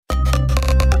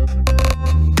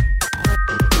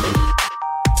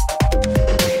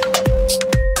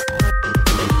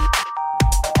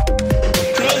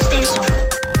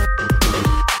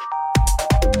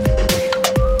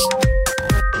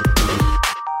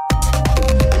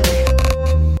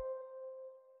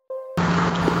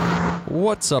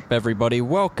What's up, everybody?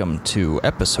 Welcome to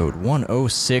episode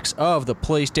 106 of the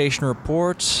PlayStation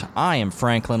Report. I am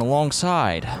Franklin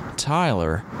alongside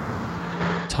Tyler.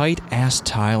 Tight-ass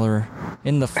Tyler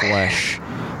in the flesh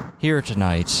here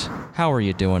tonight. How are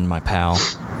you doing, my pal?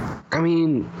 I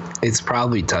mean, it's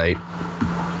probably tight.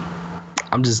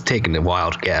 I'm just taking a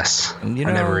wild guess. I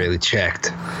never really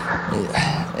checked.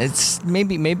 It's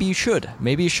maybe you should.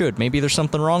 Maybe there's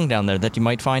something wrong down there that you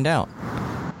might find out.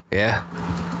 Yeah.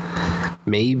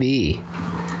 Maybe.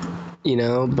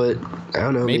 But I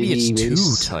don't know. Maybe it's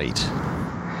too tight.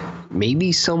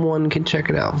 Maybe someone can check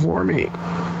it out for me.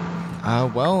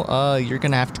 You're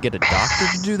going to have to get a doctor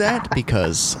to do that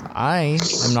because I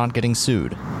am not getting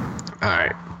sued. All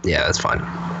right. Yeah, that's fine.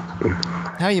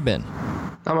 How you been?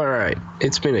 I'm all right.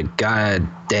 It's been a god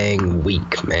dang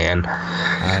week, man.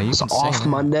 I was off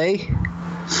Monday.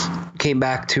 Came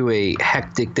back to a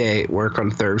hectic day at work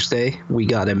on Thursday. We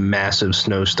got a massive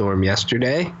snowstorm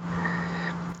yesterday.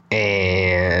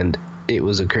 And it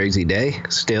was a crazy day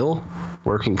still,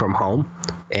 working from home.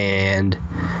 And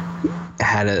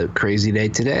had a crazy day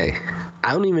today.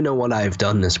 I don't even know what I've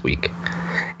done this week.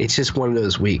 It's just one of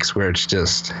those weeks where it's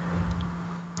just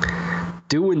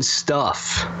doing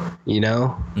stuff,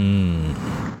 You're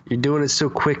doing it so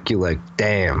quick, you're like,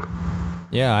 damn.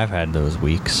 Yeah, I've had those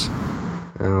weeks.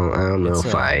 I don't know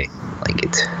if I like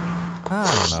it.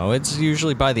 I don't know. It's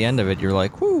usually by the end of it, you're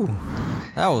like, whoo,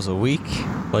 that was a week.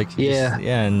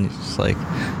 And it's like,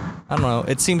 I don't know.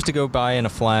 It seems to go by in a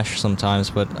flash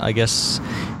sometimes, but I guess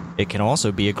it can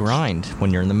also be a grind when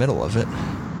you're in the middle of it.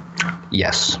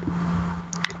 Yes,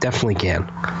 definitely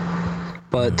can.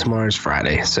 But tomorrow's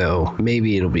Friday, so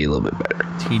maybe it'll be a little bit better.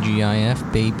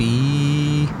 TGIF,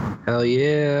 baby. Hell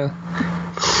yeah.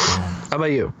 How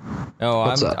about you? Oh,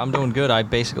 I'm doing good. I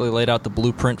basically laid out the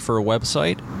blueprint for a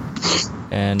website,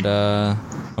 and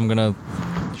I'm going to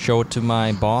show it to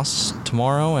my boss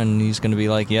tomorrow, and he's going to be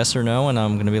like, yes or no, and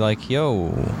I'm going to be like, yo,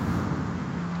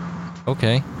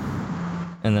 okay.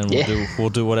 And then we'll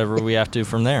do whatever we have to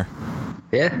from there.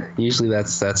 Yeah, usually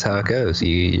that's how it goes.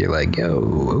 You're like,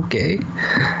 yo, okay.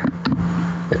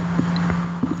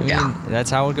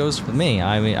 That's how it goes with me.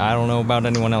 I mean, I don't know about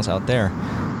anyone else out there.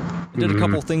 I did a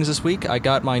couple things this week. I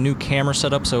got my new camera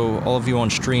set up, so all of you on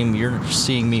stream, you're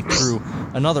seeing me through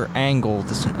another angle.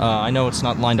 I know it's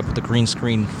not lined up with the green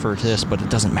screen for this, but it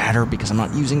doesn't matter because I'm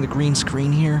not using the green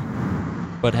screen here.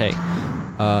 But hey,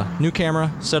 new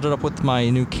camera, set it up with my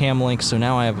new cam link, so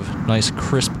now I have a nice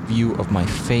crisp view of my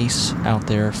face out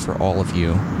there for all of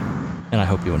you, and I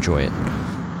hope you enjoy it.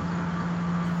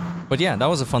 But yeah, that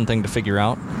was a fun thing to figure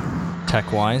out,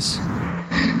 tech-wise.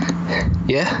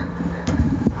 Yeah.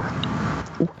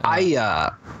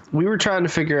 We were trying to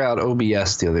figure out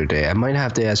OBS the other day. I might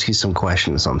have to ask you some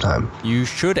questions sometime. You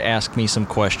should ask me some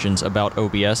questions about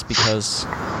OBS because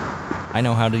I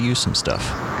know how to use some stuff.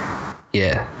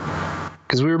 Yeah.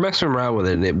 Because we were messing around with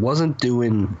it, and it wasn't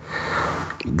doing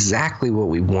exactly what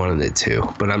we wanted it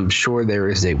to. But I'm sure there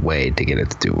is a way to get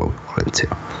it to do what we want it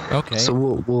to. Okay. So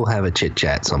we'll have a chit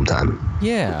chat sometime.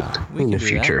 Yeah. In the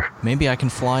future. That. Maybe I can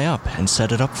fly up and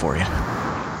set it up for you.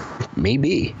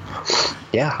 Maybe.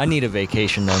 Yeah. I need a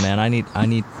vacation though, man.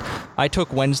 I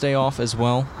took Wednesday off as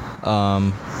well.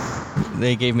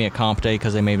 They gave me a comp day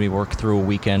because they made me work through a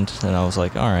weekend, and I was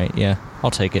like, all right, yeah,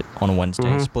 I'll take it on a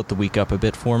Wednesday. Split the week up a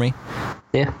bit for me.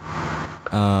 Yeah.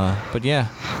 But yeah,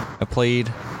 I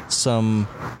played some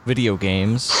video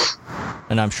games,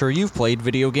 and I'm sure you've played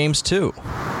video games too.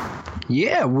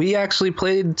 Yeah, we actually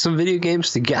played some video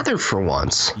games together for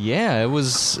once. Yeah, it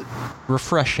was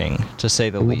refreshing, to say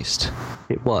the least.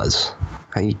 It was.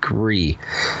 I agree.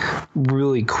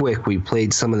 Really quick, we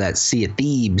played some of that Sea of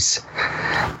Thieves.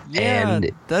 Yeah,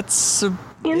 and it's a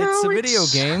video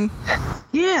game.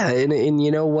 Yeah, and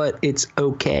you know what? It's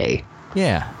okay.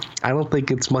 Yeah. I don't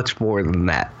think it's much more than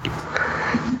that.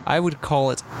 I would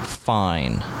call it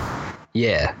fine.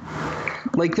 Yeah.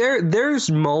 Like, there's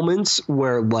moments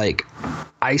where, like,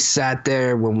 I sat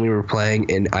there when we were playing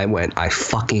and I went, I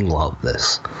fucking love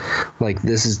this. Like,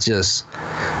 this is just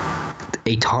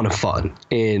a ton of fun.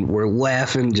 And we're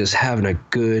laughing, just having a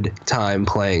good time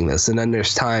playing this. And then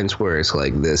there's times where it's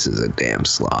like, this is a damn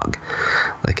slog.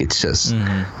 Like, it's just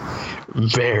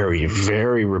very,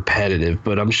 very repetitive.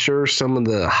 But I'm sure some of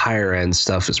the higher end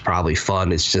stuff is probably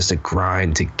fun. It's just a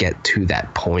grind to get to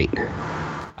that point.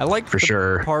 I like for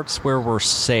sure parts where we're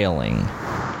sailing.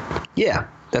 Yeah,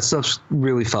 that stuff's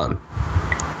really fun.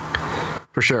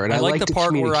 For sure. And I like the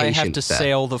part where I have to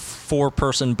sail the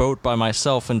 4-person boat by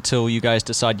myself until you guys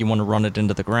decide you want to run it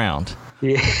into the ground.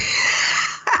 Yeah.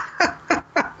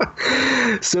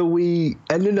 So we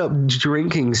ended up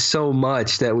drinking so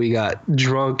much that we got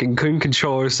drunk and couldn't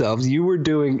control ourselves. You were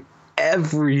doing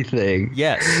everything.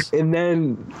 Yes. And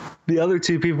then the other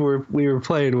two people we were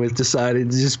playing with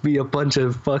decided to just be a bunch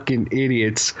of fucking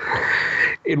idiots.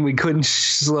 And we couldn't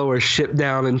slow our ship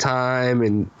down in time,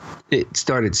 and it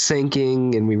started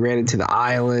sinking, and we ran into the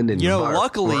island. And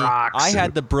luckily, I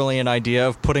had the brilliant idea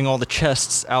of putting all the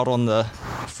chests out on the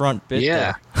front bit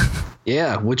there.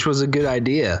 Yeah, which was a good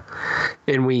idea.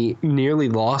 And we nearly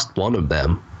lost one of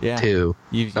them, too.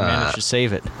 You managed to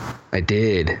save it. I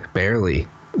did, barely.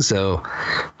 So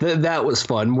that was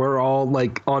fun. We're all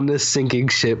like on this sinking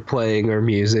ship playing our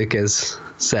music, as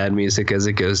sad music as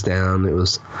it goes down. It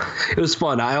was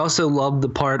fun. I also loved the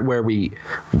part where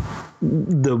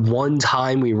the one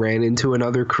time we ran into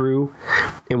another crew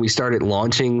and we started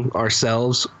launching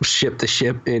ourselves ship to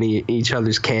ship in each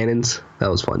other's cannons. That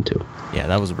was fun too. Yeah,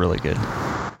 that was really good.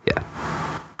 Yeah.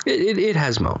 It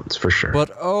has moments for sure. But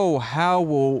how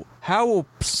will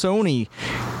Sony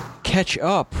catch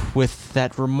up with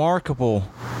that remarkable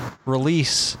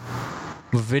release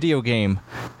video game?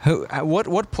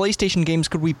 What PlayStation games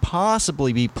could we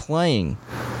possibly be playing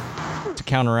to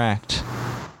counteract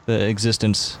the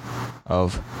existence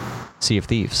of Sea of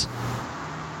Thieves?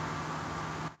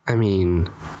 I mean,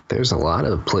 there's a lot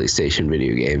of PlayStation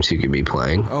video games you could be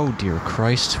playing. Oh dear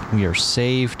Christ, we are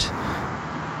saved.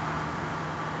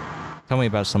 Tell me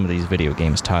about some of these video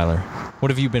games, Tyler. What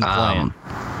have you been playing?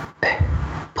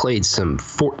 Played some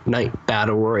Fortnite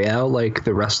Battle Royale like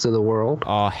the rest of the world.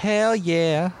 Oh, hell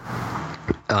yeah.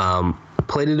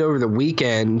 Played it over the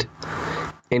weekend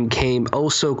and came oh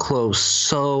so close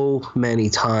so many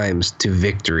times to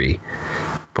victory,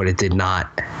 but it did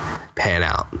not pan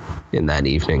out in that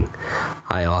evening.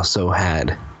 I also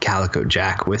had Calico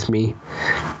Jack with me,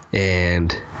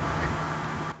 and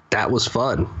that was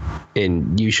fun.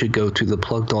 And you should go to the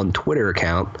Plugged On Twitter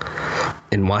account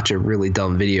and watch a really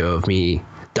dumb video of me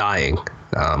dying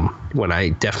when I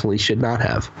definitely should not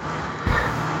have.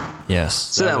 Yes.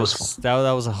 So that was fun.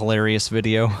 That was a hilarious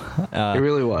video. It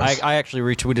really was. I actually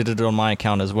retweeted it on my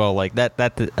account as well. Like that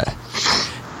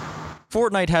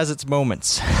Fortnite has its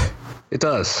moments. It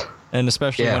does. And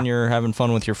especially when you're having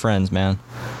fun with your friends, man.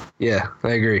 Yeah, I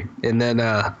agree. And then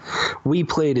we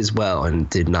played as well and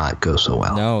did not go so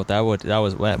well. No,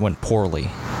 that went poorly.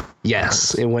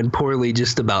 Yes, it went poorly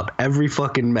just about every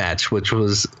fucking match, which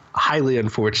was highly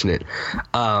unfortunate.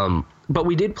 But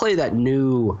we did play that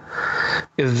new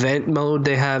event mode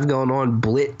they have going on,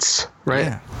 Blitz,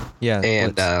 right? Yeah.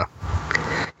 And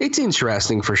it's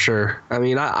interesting for sure. I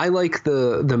mean, I like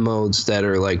the modes that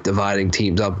are like dividing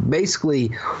teams up.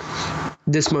 Basically,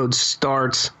 this mode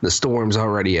starts, the storm's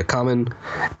already a coming,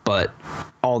 but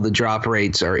all the drop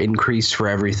rates are increased for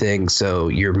everything, so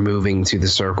you're moving to the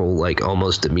circle like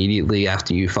almost immediately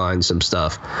after you find some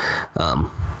stuff.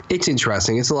 It's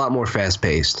interesting. It's a lot more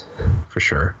fast-paced, for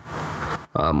sure.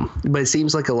 But it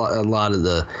seems like a lot of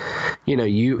the,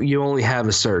 you only have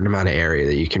a certain amount of area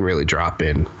that you can really drop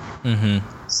in. Mm-hmm.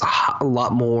 It's a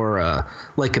lot more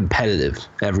like competitive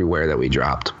everywhere that we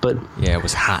dropped. But yeah, it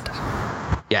was hot.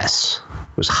 Yes,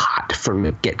 it was hot from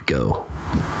the get-go.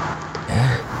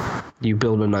 Yeah. You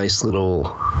build a nice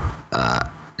little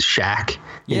shack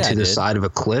into the side of a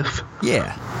cliff.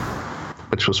 Yeah.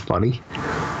 Which was funny.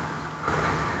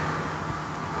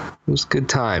 It was good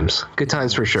times. Good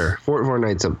times for sure.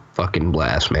 Fortnite's a fucking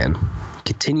blast, man.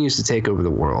 Continues to take over the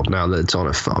world now that it's on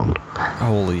a phone.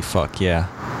 Holy fuck, yeah.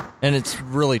 And it's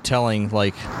really telling,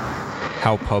 like,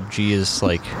 how PUBG is,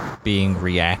 like, being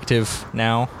reactive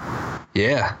now.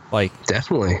 Yeah. Like,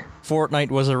 definitely. Fortnite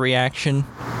was a reaction.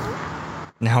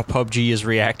 Now PUBG is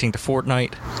reacting to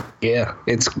Fortnite. Yeah,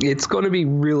 it's going to be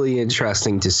really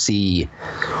interesting to see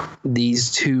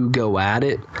these two go at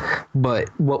it. But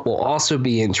what will also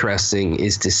be interesting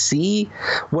is to see,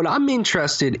 what I'm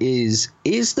interested is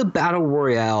the Battle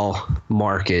Royale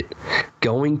market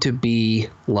going to be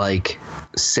like,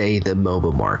 say, the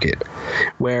MOBA market,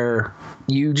 where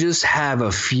you just have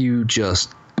a few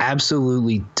just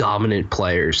absolutely dominant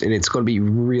players, and it's going to be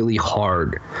really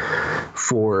hard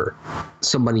for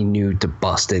somebody new to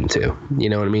bust into. You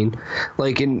know what I mean?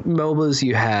 Like in MOBAs,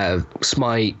 you have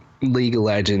Smite, League of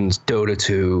Legends, Dota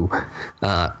 2,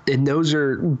 and those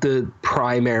are the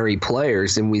primary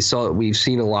players. And we've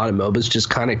seen a lot of MOBAs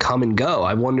just kind of come and go.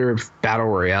 I wonder if Battle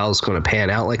Royale is going to pan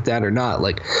out like that or not.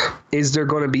 Like, is there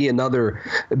going to be another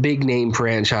big name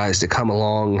franchise to come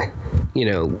along,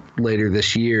 later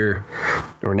this year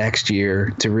or next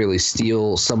year to really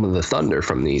steal some of the thunder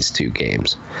from these two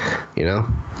games?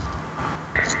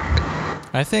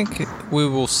 I think we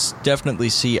will definitely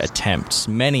see attempts,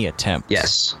 many attempts.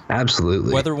 Yes,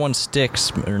 absolutely. Whether one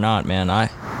sticks or not, man,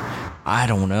 I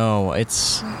don't know.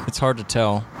 It's hard to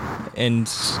tell, and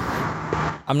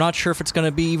I'm not sure if it's going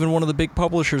to be even one of the big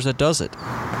publishers that does it.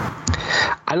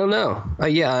 I don't know.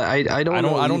 I don't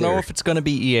know. I don't know if it's going to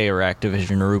be EA or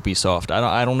Activision or Ubisoft.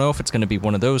 I don't know if it's going to be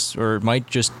one of those, or it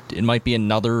might be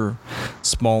another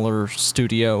smaller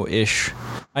studio-ish.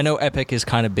 I know Epic is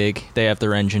kind of big. They have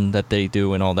their engine that they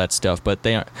do and all that stuff, but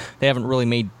they haven't really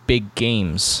made big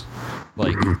games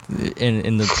like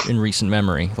in recent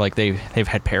memory. Like they've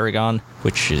had Paragon,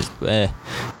 which is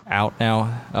out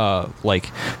now. Like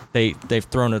they've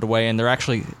thrown it away, and they're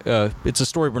actually it's a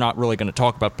story we're not really going to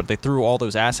talk about, but they threw all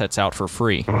those assets out for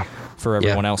free for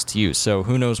everyone else to use. So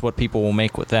who knows what people will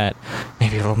make with that?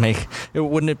 Maybe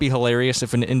wouldn't it be hilarious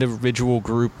if an individual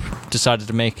group decided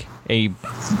to make a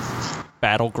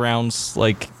Battlegrounds,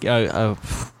 like a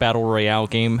battle royale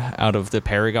game out of the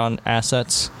Paragon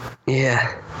assets?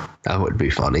 Yeah, that would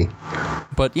be funny.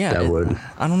 But yeah, that would.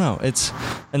 I don't know.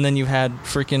 And then you had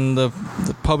freaking the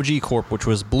PUBG Corp, which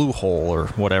was Bluehole or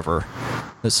whatever.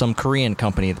 There's some Korean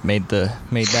company that made that.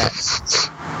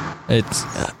 It's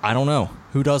I don't know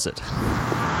who does it.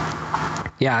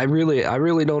 Yeah, I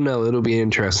really don't know. It'll be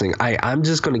interesting. I'm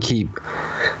just gonna keep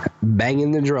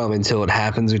banging the drum until it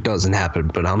happens or doesn't happen.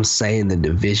 But I'm saying the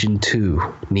Division 2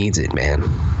 needs it, man.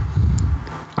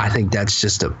 I think that's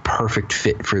just a perfect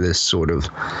fit for this sort of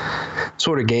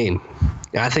game.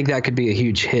 I think that could be a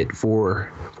huge hit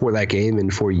for that game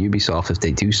and for Ubisoft if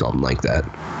they do something like that.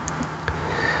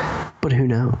 But who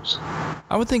knows?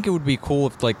 I would think it would be cool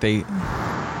if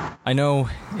I know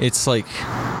it's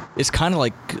kind of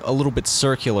like a little bit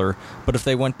circular, but if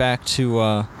they went back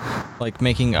to like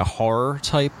making a horror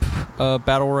type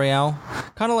battle royale,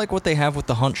 kind of like what they have with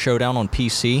the Hunt Showdown on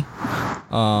PC,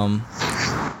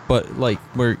 but like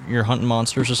where you're hunting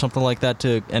monsters or something like that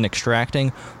and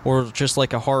extracting, or just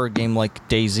like a horror game like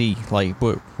DayZ, like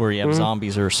where you have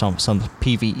zombies or some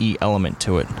PvE element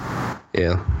to it.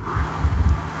 Yeah.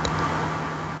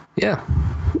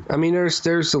 I mean,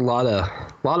 there's a lot of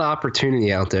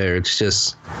opportunity out there. It's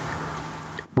just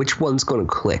which one's going to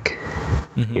click,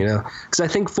 you know? Because I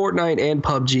think Fortnite and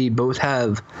PUBG both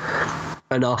have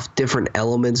enough different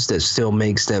elements that still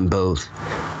makes them both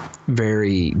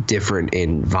very different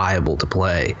and viable to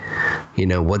play. You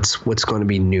know, what's going to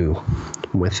be new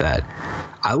with that?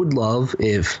 I would love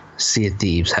if Sea of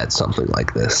Thieves had something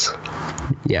like this.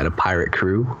 You had a pirate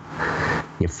crew.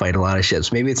 You fight a lot of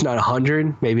ships. Maybe it's not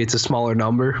 100. Maybe it's a smaller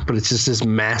number, but it's just this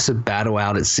massive battle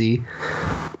out at sea.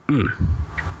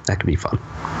 That could be fun.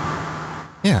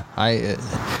 Yeah,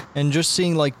 and just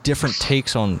seeing like different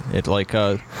takes on it, like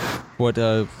what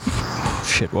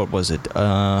was it?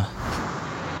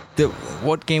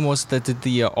 What game was that did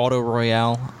the auto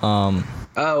royale?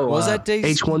 Was that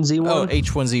H1Z1? Oh,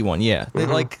 H1Z1. Yeah,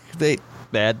 they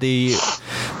had the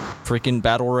freaking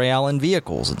battle royale in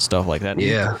vehicles and stuff like that.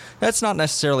 Yeah, that's not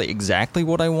necessarily exactly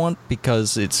what I want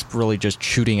because it's really just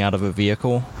shooting out of a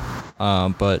vehicle.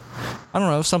 But I don't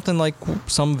know, something like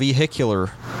some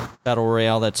vehicular battle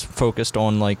royale that's focused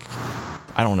on like,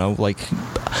 I don't know, like,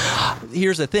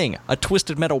 here's the thing, a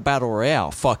Twisted Metal battle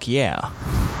royale, fuck yeah.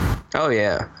 Oh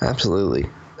yeah, absolutely.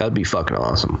 That'd be fucking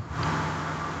awesome.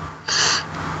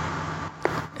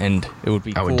 And it would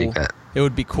be cool. I would dig that. It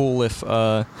would be cool if,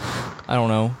 I don't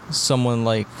know, someone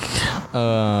like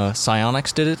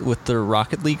Psyonix did it with their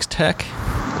Rocket League's tech.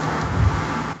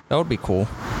 That would be cool.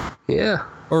 Yeah.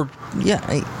 Or, yeah,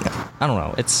 I don't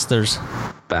know. There's...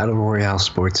 Battle Royale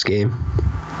sports game.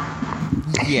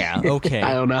 Yeah, okay.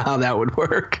 I don't know how that would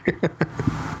work.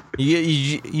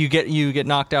 you get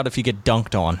knocked out if you get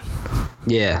dunked on.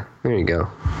 Yeah, there you go.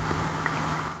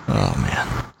 Oh, man.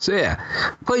 So, yeah,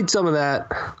 played some of that.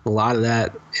 A lot of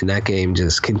that. And that game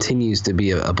just continues to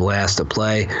be a blast to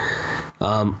play.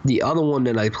 The other one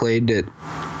that I played that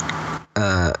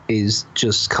is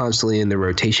just constantly in the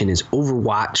rotation is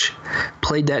Overwatch.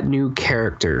 Played that new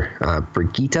character,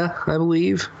 Brigitte, I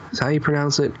believe is how you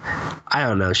pronounce it. I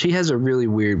don't know. She has a really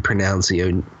weird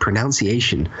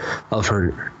pronunciation of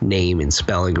her name and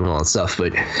spelling and all that stuff,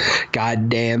 but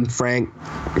goddamn, Frank,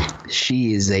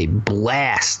 she is a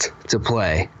blast to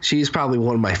play. She's probably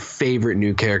one of my favorite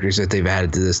new characters that they've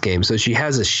added to this game. So she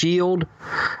has a shield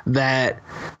that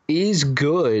is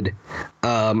good,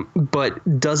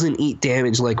 but doesn't eat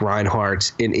damage like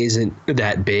Reinhardt's and isn't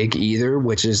that big either,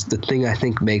 which is the thing I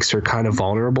think makes her kind of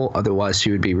vulnerable. Otherwise,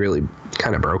 she would be really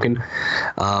kind of broken.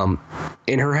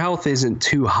 And her health isn't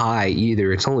too high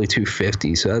either. It's only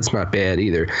 250, so that's not bad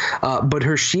either. But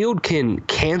her shield can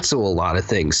cancel a lot of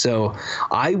things. So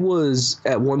I was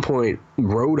at one point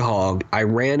Roadhog. I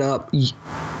ran up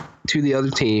to the other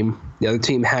team. The other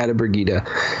team had a Brigitte,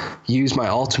 used my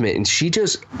ultimate, and she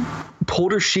just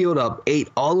pulled her shield up, ate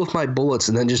all of my bullets,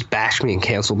 and then just bashed me and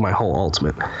canceled my whole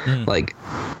ultimate. Like,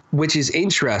 which is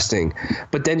interesting.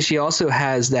 But then she also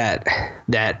has that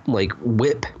like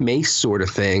whip mace sort of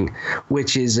thing,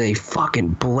 which is a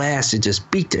fucking blast to just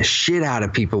beat the shit out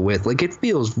of people with. Like, it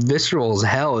feels visceral as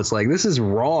hell. It's like, this is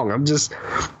wrong. I'm just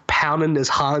pounding this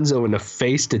Hanzo in the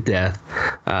face to death.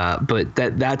 But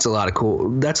that's a lot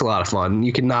of fun.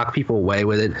 You can knock people away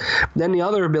with it. Then the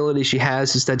other ability she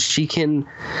has is that she can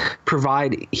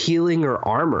provide healing or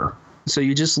armor. So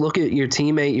you just look at your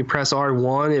teammate, you press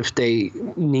R1. If they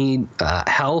need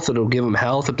health, it'll give them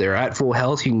health. If they're at full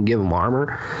health, you can give them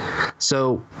armor.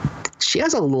 So she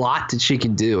has a lot that she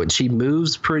can do, and she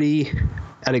moves pretty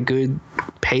at a good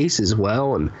pace as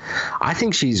well. And I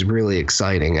think she's really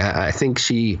exciting. I think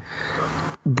she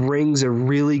brings a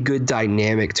really good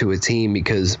dynamic to a team,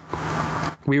 because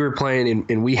we were playing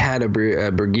and we had a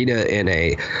Brigitte and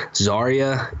a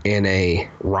Zarya and a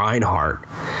Reinhardt,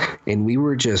 and we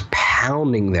were just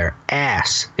pounding their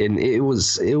ass, and it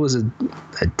was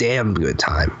a damn good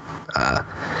time.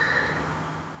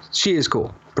 She is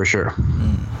cool for sure.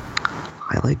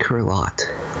 I like her a lot.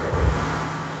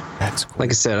 That's cool.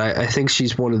 Like I said, I think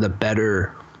she's one of the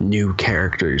better new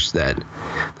characters that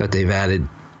they've added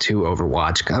to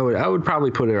Overwatch. I would probably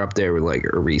put her up there with like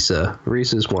Orisa.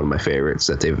 Orisa is one of my favorites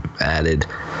that they've added.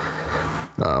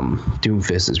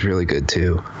 Doomfist is really good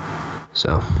too.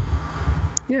 So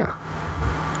yeah,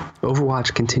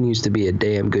 Overwatch continues to be a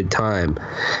damn good time.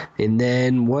 And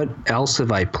then what else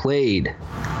have I played?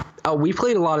 Oh, we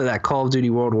played a lot of that Call of Duty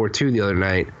World War II the other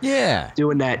night. Yeah.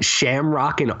 Doing that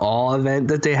Shamrock and Awe event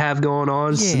that they have going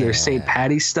on. Yeah. Their St.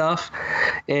 Patty's stuff.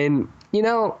 And, you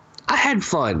know, I had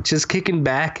fun just kicking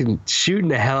back and shooting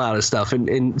the hell out of stuff.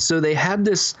 And so they had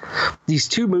these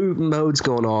two modes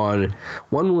going on.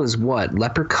 One was what?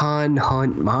 Leprechaun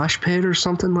Hunt Mosh Pit or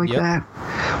something like that.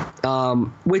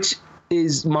 Which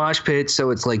is Mosh Pit, so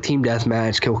it's like team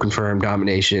deathmatch, kill confirm,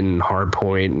 domination, hard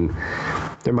point, and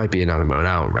there might be another mode,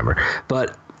 I don't remember.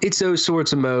 But it's those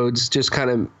sorts of modes, just kind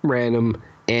of random,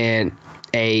 and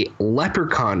a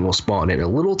leprechaun will spawn in, a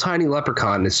little tiny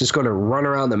leprechaun that's just going to run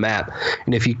around the map.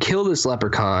 And if you kill this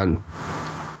leprechaun,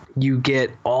 you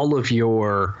get all of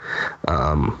your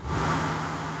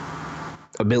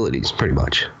abilities, pretty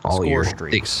much. All your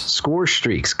score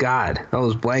streaks. God, I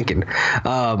was blanking.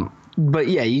 But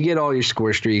yeah, you get all your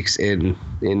score streaks, and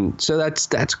so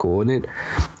that's cool, and it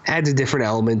adds a different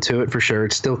element to it for sure.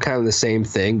 It's still kind of the same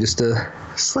thing, just a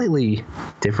slightly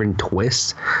different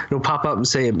twist. It'll pop up and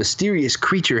say a mysterious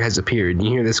creature has appeared, and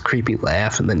you hear this creepy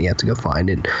laugh, and then you have to go find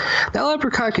it. That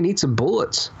leprechaun can eat some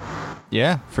bullets.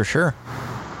 Yeah, for sure.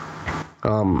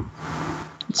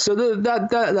 So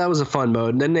that was a fun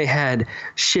mode. And then they had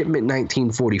Shipment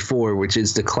 1944, which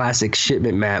is the classic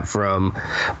shipment map from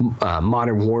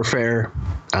Modern Warfare,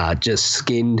 just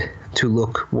skinned to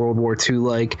look World War II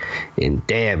like. And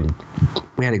damn,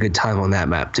 we had a good time on that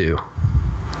map too.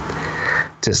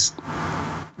 Just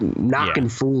knocking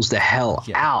fools the hell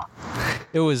out.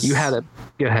 It was. You had a.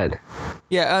 Go ahead.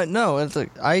 Yeah. No. It's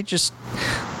like I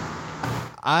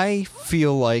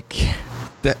feel like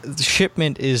the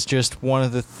Shipment is just one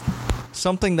of the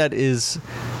something that is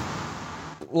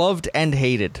loved and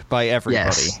hated by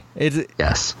everybody.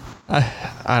 Yes.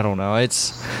 I don't know.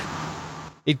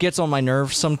 It gets on my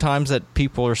nerves sometimes that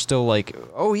people are still like,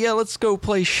 "Oh yeah, let's go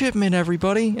play Shipment,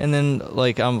 everybody." And then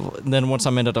then once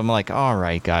I'm in it, I'm like, "All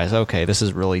right, guys, okay, this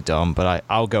is really dumb, but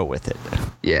I'll go with it."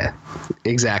 Yeah,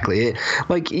 exactly.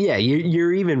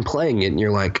 You're even playing it, and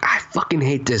you're like, "I fucking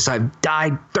hate this. I've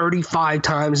died 35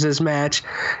 times this match,"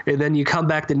 and then you come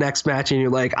back the next match, and you're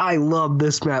like, "I love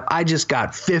this map. I just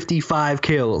got 55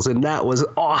 kills, and that was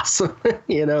awesome."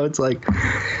 You know, it's like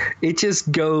it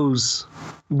just goes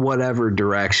whatever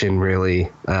direction really,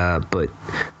 but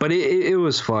it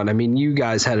was fun. I mean, you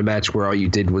guys had a match where all you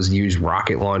did was use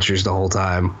rocket launchers the whole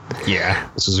time. Yeah,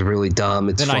 this was really dumb.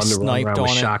 It's then fun to run around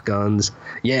with shotguns.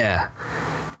 Yeah,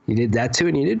 you did that too,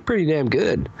 and you did pretty damn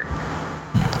good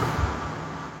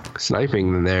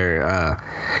sniping there.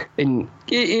 And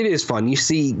it is fun. You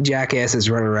see jackasses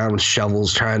running around with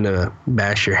shovels trying to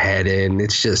bash your head in.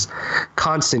 It's just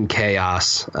constant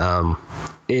chaos.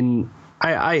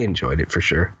 I enjoyed it for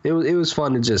sure. It was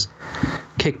fun to just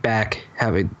kick back,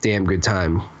 have a damn good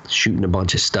time shooting a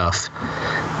bunch of stuff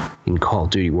in Call of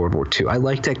Duty World War II. I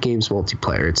like that game's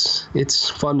multiplayer. It's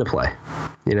fun to play,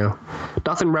 you know?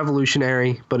 Nothing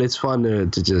revolutionary, but it's fun to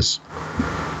just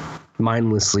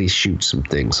mindlessly shoot some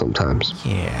things sometimes.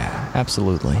 Yeah,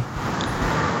 absolutely.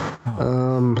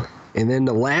 And then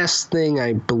the last thing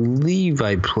I believe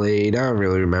I played, I don't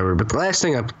really remember, but the last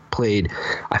thing I played,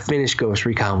 I finished Ghost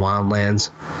Recon Wildlands.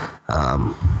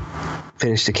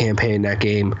 Finished the campaign in that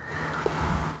game.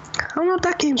 I don't know if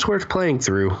that game's worth playing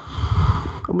through.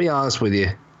 I'll be honest with you.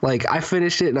 Like, I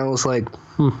finished it and I was like,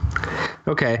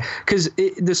 okay. Because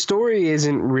the story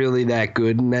isn't really that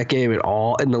good in that game at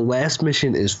all. And the last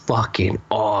mission is fucking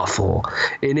awful.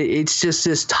 And it's just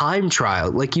this time trial.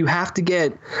 Like, you have to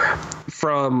get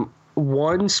from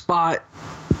one spot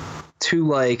to,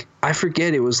 like, I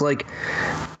forget, it was like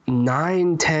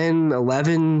 9, 10,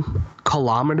 11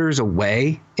 kilometers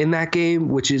away in that game,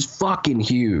 which is fucking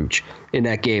huge in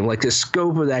that game. Like, the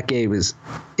scope of that game is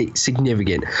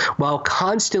significant, while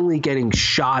constantly getting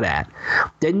shot at.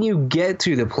 Then you get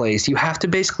to the place, you have to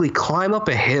basically climb up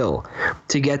a hill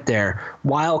to get there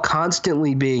while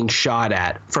constantly being shot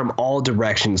at from all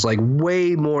directions, like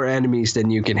way more enemies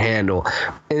than you can handle.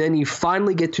 And then you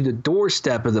finally get to the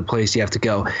doorstep of the place you have to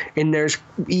go, and there's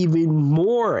even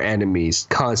more enemies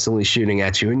constantly shooting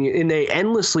at you, and they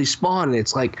endlessly spawn, and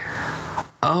it's like,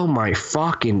 oh my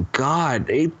fucking god.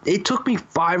 It took me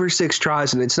 5 or 6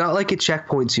 tries, and it's not like it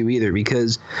checkpoints you either,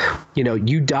 because, you know,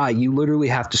 you die, you literally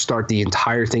have to start the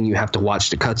entire thing. You have to watch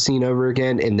the cutscene over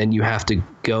again, and then you have to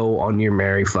go on your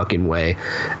merry fucking way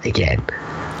again.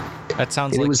 That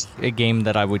sounds like a game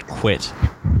that I would quit.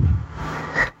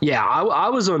 Yeah, I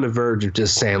was on the verge of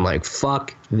just saying, like,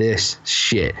 fuck this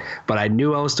shit. But I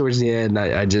knew I was towards the end.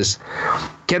 I just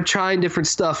kept trying different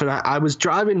stuff, and I was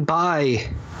driving by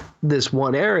this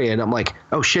one area, and I'm like,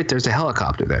 oh shit, there's a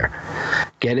helicopter there.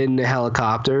 Get in the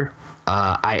helicopter.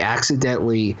 I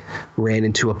accidentally ran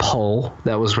into a pole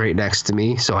that was right next to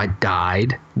me, so I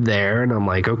died there, and I'm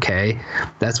like, okay,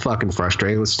 that's fucking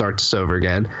frustrating. Let's start this over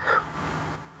again.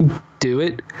 Do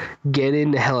it, get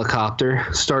in the helicopter,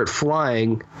 start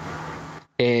flying,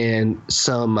 and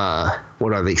some,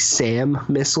 what are they, SAM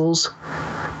missiles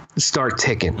start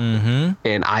ticking. Mm-hmm.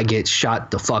 And I get shot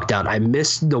the fuck down.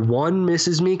 The one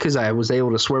misses me because I was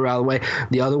able to swerve out of the way.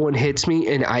 The other one hits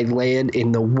me, and I land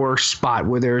in the worst spot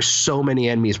where there are so many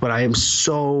enemies, but I am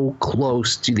so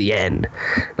close to the end.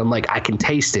 I'm like, I can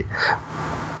taste it.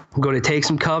 I'm going to take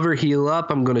some cover, heal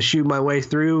up. I'm going to shoot my way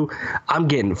through. I'm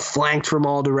getting flanked from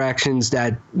all directions.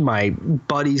 That my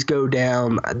buddies go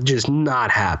down. Just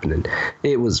not happening.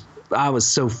 I was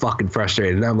so fucking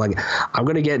frustrated. And I'm like, I'm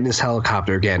going to get in this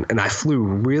helicopter again. And I flew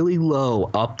really low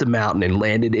up the mountain and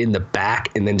landed in the back,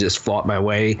 and then just fought my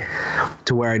way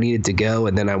to where I needed to go.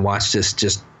 And then I watched this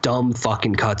just dumb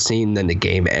fucking cutscene. And then the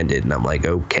game ended. And I'm like,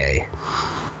 okay.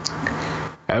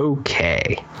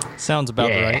 Sounds about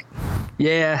right.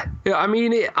 Yeah, I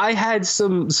mean, I had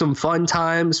some fun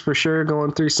times for sure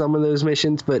going through some of those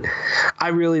missions, but I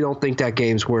really don't think that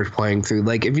game's worth playing through.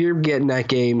 Like, if you're getting that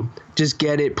game, just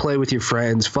get it, play with your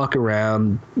friends, fuck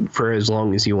around for as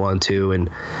long as you want to, and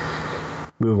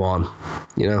move on,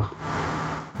 you know?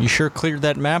 You sure cleared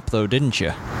that map, though, didn't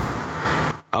you?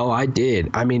 Oh, I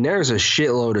did. I mean, there's a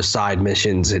shitload of side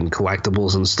missions and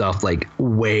collectibles and stuff, like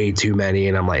way too many,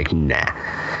 and I'm like, nah,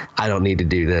 I don't need to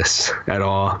do this at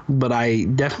all. But I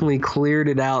definitely cleared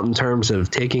it out in terms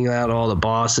of taking out all the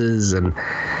bosses and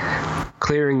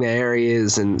clearing the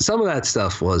areas, and some of that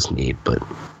stuff was neat, but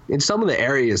some of the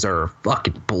areas are a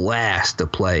fucking blast to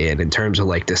play in terms of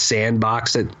like the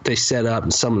sandbox that they set up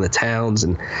in some of the towns,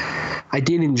 and I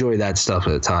did enjoy that stuff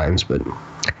at times. But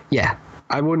yeah,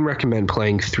 I wouldn't recommend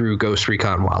playing through Ghost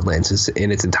Recon Wildlands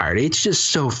in its entirety. It's just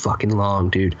so fucking long,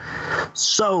 dude.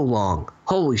 So long.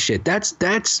 Holy shit. That's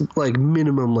like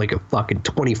minimum like a fucking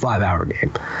 25-hour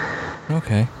game.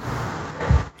 Okay.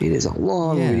 It is a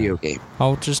long video game.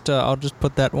 I'll just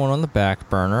put that one on the back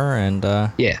burner,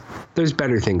 and yeah, there's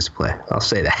better things to play. I'll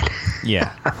say that.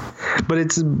 Yeah. but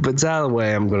it's out of the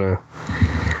way. I'm gonna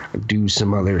do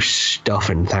some other stuff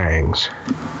and things.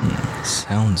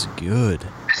 Sounds good.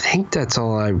 I think that's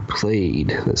all I played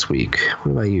this week.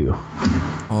 What about you?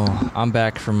 Oh, I'm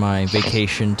back from my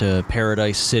vacation to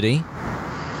Paradise City.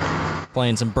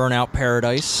 Playing some Burnout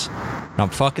Paradise. And I'm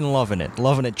fucking loving it.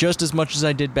 Loving it just as much as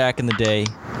I did back in the day.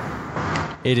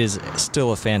 It is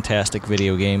still a fantastic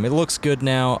video game. It looks good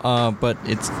now, but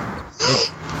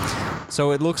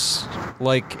so it looks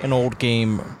like an old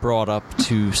game brought up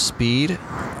to speed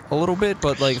a little bit,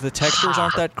 but like the textures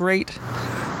aren't that great.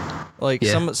 Like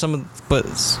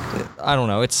but I don't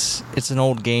know. It's an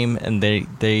old game, and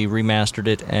they remastered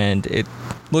it, and it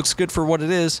looks good for what it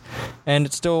is, and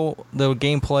it's still, the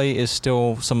gameplay is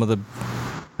still some of the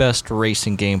best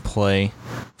racing gameplay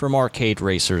from arcade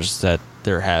racers that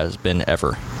there has been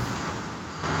ever.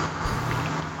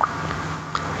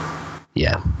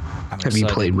 Yeah. Have you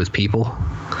played with people?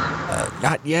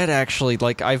 Not yet, actually.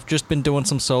 Like, I've just been doing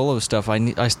some solo stuff.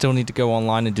 I still need to go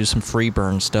online and do some free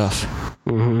burn stuff.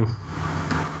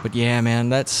 But yeah, man,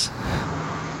 that's...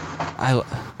 I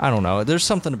don't know. There's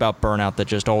something about Burnout that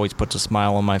just always puts a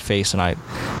smile on my face, and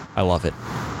I love it.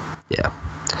 Yeah.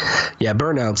 Yeah,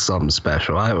 Burnout's something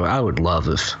special. I would love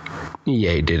if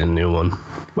EA did a new one,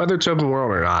 whether it's open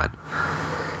world or not.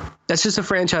 That's just a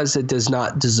franchise that does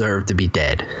not deserve to be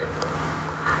dead.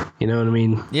 You know what I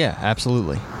mean? Yeah,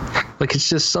 absolutely. Like, it's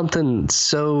just something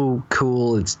so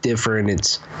cool. It's different.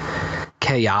 It's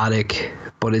chaotic,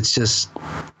 but it's just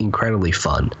incredibly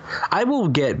fun. I will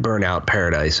get Burnout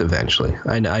Paradise eventually.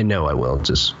 I know I will,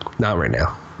 just not right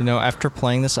now. You know, after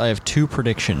playing this, I have 2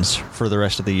 predictions for the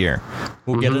rest of the year.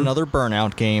 We'll get another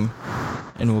Burnout game,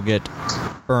 and we'll get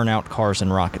Burnout Cars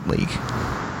and Rocket League.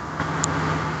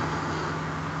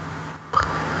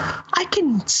 I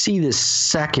can see the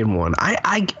second one.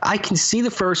 I can see the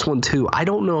first one too. I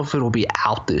don't know if it'll be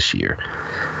out this year.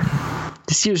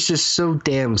 This year's just so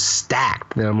damn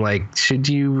stacked that I'm like, should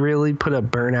you really put a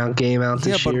Burnout game out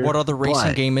this year? Yeah, but what other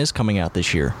racing game is coming out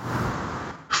this year?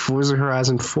 Forza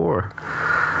Horizon 4.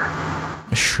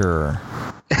 Sure.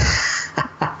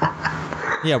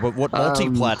 Yeah, but what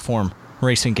multi-platform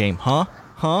racing game? Huh?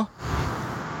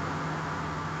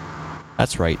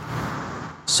 That's right.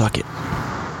 Suck it.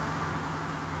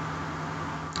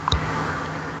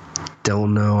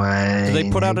 Don't know. Do they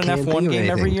put out an F1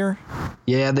 game every year?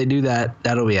 Yeah, they do that.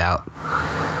 That'll be out.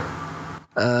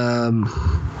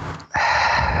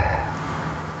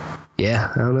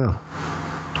 Yeah, I don't know.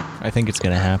 I think it's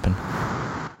going to happen.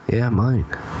 Yeah, it might.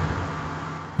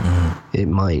 It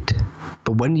might.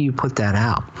 But when do you put that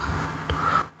out?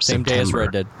 Same day as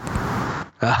Red Dead.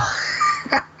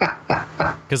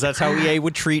 Because that's how EA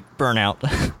would treat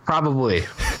Burnout. Probably.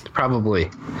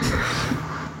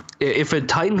 If a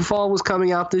Titanfall was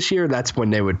coming out this year, that's when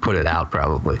they would put it out,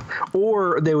 probably.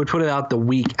 Or they would put it out the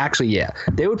week. Actually, yeah.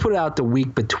 They would put it out the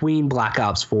week between Black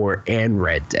Ops 4 and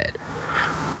Red Dead.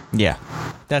 Yeah.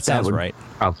 That sounds right.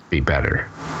 Probably be better.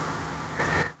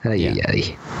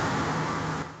 Yeah.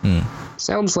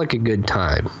 Sounds like a good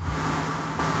time.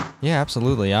 Yeah,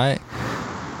 absolutely. I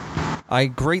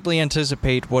greatly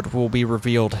anticipate what will be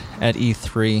revealed at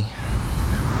E3.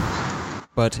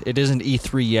 But it isn't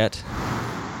E3 yet.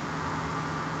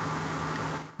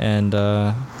 And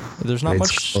there's not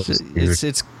much.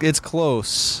 It's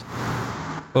close.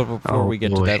 But before we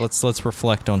get to that, let's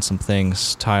reflect on some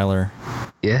things, Tyler.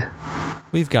 Yeah.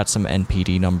 We've got some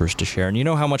NPD numbers to share, and you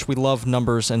know how much we love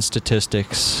numbers and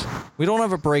statistics. We don't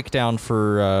have a breakdown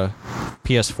for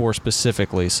PS4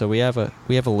 specifically, so we have a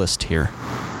list here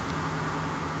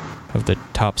of the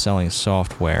top selling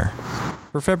software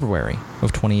for February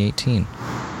of 2018.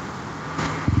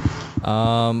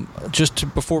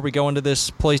 Just before we go into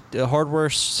this, hardware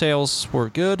sales were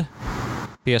good.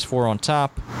 PS4 on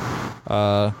top.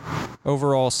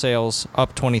 Overall sales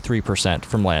up 23%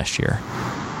 from last year.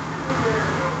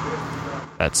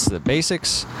 That's the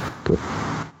basics.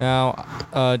 Now,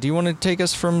 do you want to take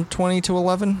us from 20 to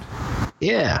 11?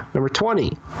 Yeah, number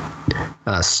 20.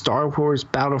 Star Wars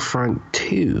Battlefront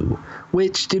 2.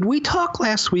 Which, did we talk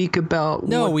last week about?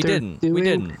 No, what we they're didn't. doing? We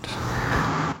didn't.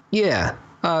 Yeah.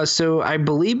 So I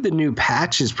believe the new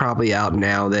patch is probably out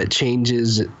now that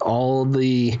changes all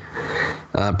the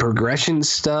progression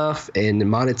stuff and the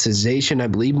monetization. I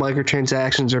believe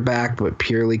microtransactions are back, but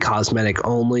purely cosmetic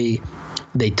only.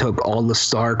 They took all the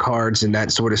star cards and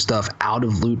that sort of stuff out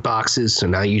of loot boxes, so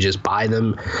now you just buy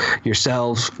them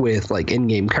yourself with like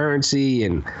in-game currency,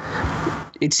 and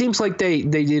it seems like they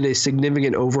did a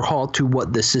significant overhaul to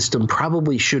what the system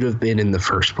probably should have been in the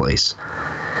first place.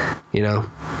 You know?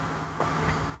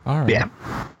 All right. Yeah.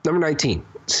 Number 19,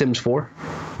 Sims 4.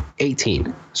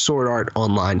 18, Sword Art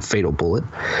Online Fatal Bullet.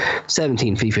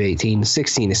 17, FIFA 18.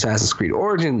 16, Assassin's Creed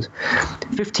Origins.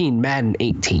 15, Madden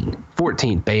 18.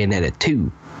 14, Bayonetta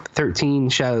 2. 13,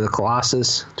 Shadow of the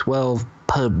Colossus. 12,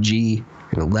 PUBG.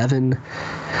 And 11,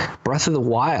 Breath of the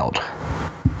Wild.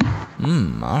 All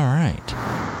right.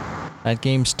 That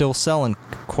game's still selling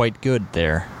quite good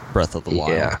there, Breath of the Wild.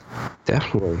 Yeah,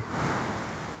 definitely.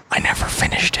 I never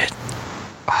finished it.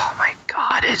 Oh my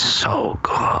God, it's so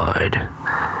good.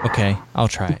 Okay, I'll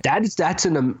try it. That's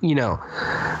an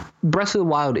Breath of the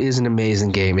Wild is an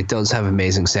amazing game. It does have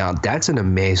amazing sound. That's an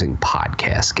amazing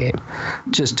podcast game.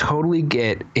 Just totally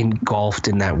get engulfed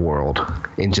in that world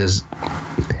and just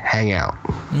hang out.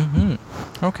 Mm-hmm.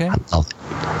 Okay. I love it.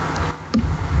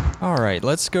 All right,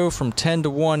 let's go from 10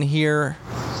 to 1 here.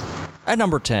 At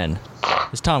number 10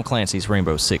 is Tom Clancy's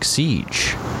Rainbow Six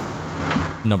Siege.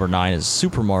 Number 9 is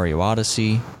Super Mario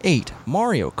Odyssey. 8,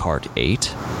 Mario Kart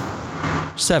 8.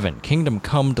 7, Kingdom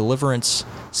Come Deliverance.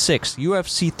 6,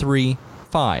 UFC 3.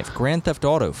 5, Grand Theft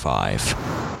Auto 5.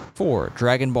 4,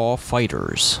 Dragon Ball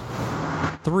FighterZ.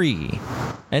 3,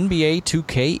 NBA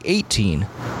 2K18.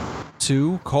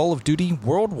 2, Call of Duty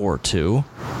World War II.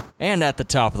 And at the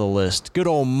top of the list, good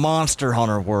old Monster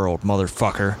Hunter World,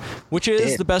 motherfucker, which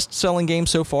is the best-selling game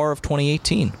so far of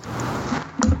 2018.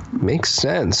 Makes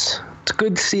sense. It's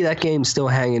good to see that game still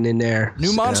hanging in there.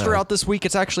 New monster out this week.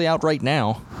 It's actually out right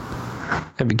now.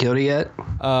 Have you killed it yet?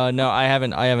 No, I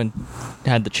haven't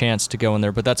had the chance to go in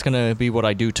there, but that's going to be what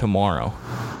I do tomorrow.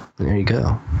 There you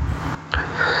go.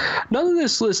 None of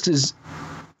this list is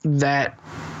that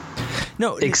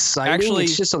exciting. Actually,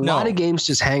 it's just a lot of games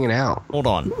just hanging out. Hold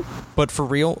on. But for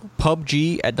real,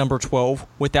 PUBG at number 12,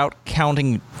 without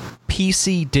counting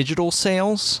PC digital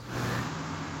sales,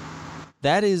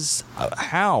 that is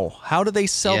how? How do they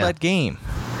sell that game?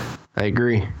 I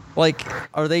agree. Like,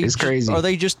 are they? It's crazy.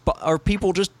 Are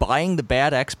people just buying the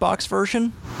bad Xbox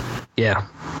version? Yeah,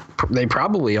 they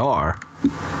probably are.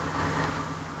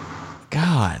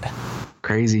 God,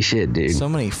 crazy shit, dude. So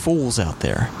many fools out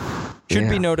there. Should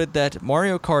be noted that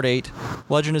Mario Kart 8,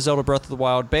 Legend of Zelda Breath of the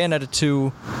Wild, Bayonetta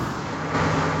 2,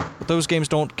 but those games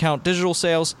don't count digital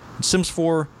sales. Sims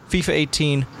 4, FIFA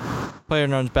 18,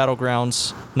 PlayerUnknown's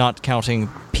Battlegrounds, not counting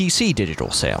PC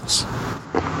digital sales.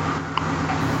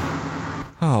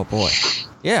 Oh boy.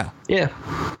 Yeah.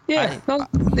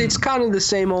 It's kind of the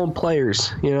same old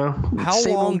players, you know. How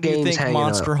same long old do you games think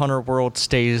Monster Hunter World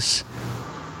stays?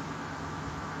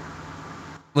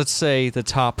 Let's say the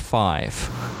top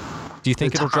 5. Do you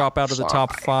think it'll drop out of the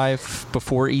top 5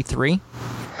 before E3?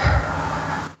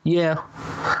 Yeah,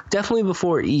 definitely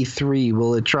before E3.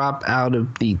 Will it drop out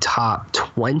of the top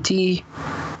 20?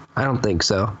 I don't think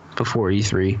so. Before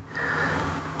E3.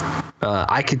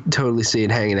 I could totally see it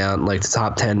hanging out in like the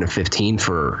top 10 to 15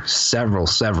 for several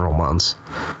months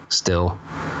still.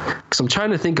 Because I'm trying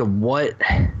to think of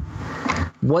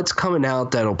what's coming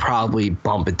out that'll probably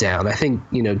bump it down. I think,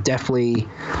 definitely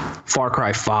Far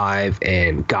Cry 5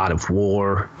 and God of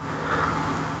War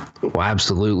will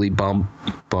absolutely bump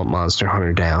Monster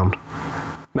Hunter down.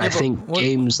 I think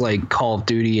games like Call of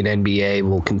Duty and NBA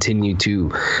will continue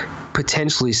to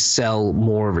potentially sell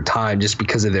more over time just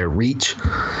because of their reach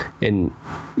and,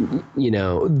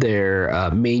 their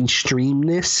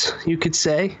mainstreamness, you could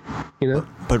say,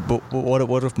 But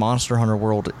what if Monster Hunter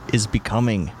World is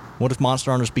becoming... What if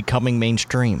Monster Hunter's becoming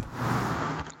mainstream?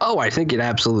 Oh, I think it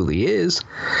absolutely is.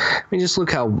 I mean, just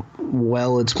look how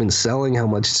well it's been selling, how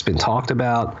much it's been talked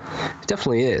about. It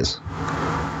definitely is.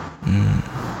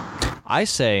 I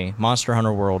say Monster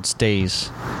Hunter World stays.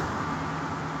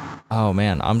 Oh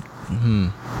man,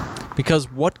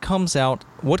 because what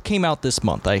came out this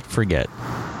month? I forget.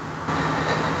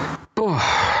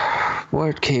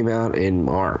 What came out in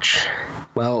March?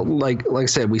 Well, like I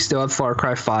said, we still have Far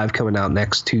Cry 5 coming out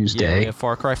next Tuesday. Yeah, we have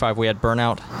Far Cry 5. We had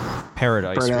Burnout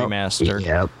Paradise Remastered.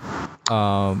 Yep.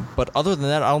 But other than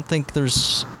that, I don't think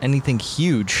there's anything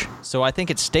huge. So I think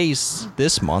it stays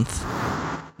this month.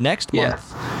 Next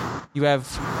month, you have,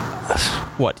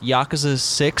 Yakuza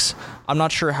 6? I'm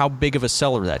not sure how big of a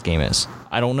seller that game is.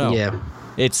 I don't know. Yeah.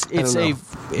 It's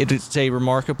a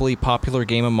remarkably popular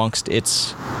game amongst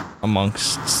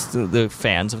the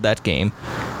fans of that game,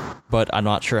 but I'm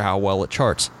not sure how well it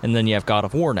charts. And then you have God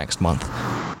of War next month.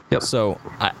 Yep. So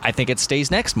I think it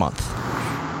stays next month.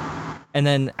 And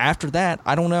then after that,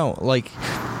 I don't know. Like,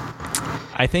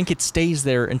 I think it stays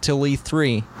there until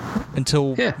E3,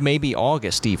 until maybe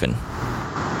August even.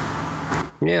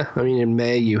 Yeah, I mean, in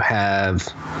May you have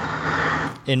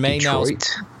Detroit.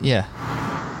 Yeah.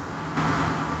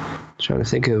 Trying to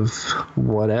think of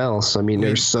what else. I mean,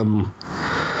 there's some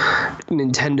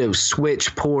Nintendo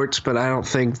Switch ports, but I don't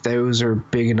think those are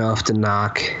big enough to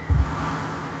knock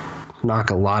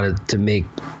a lot to make,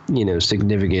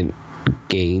 significant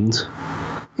gains.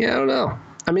 Yeah, I don't know.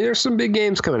 I mean, there's some big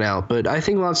games coming out, but I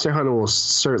think Monster Hunter will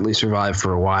certainly survive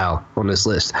for a while on this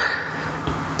list.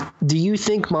 Do you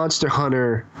think Monster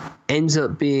Hunter ends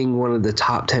up being one of the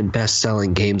top 10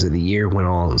 best-selling games of the year when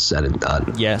all is said and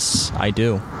done? Yes, I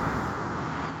do.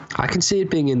 I can see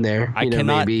it being in there.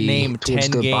 Cannot maybe name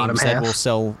 10 games that will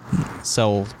sell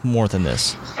more than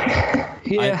this.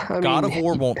 Yeah, God of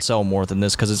War won't sell more than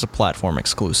this because it's a platform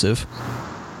exclusive.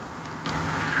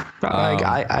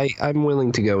 I'm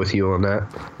willing to go with you on that.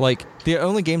 Like, the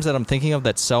only games that I'm thinking of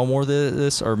that sell more than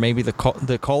this are maybe the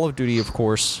Call of Duty, of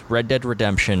course, Red Dead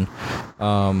Redemption,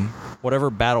 whatever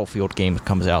Battlefield game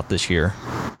comes out this year.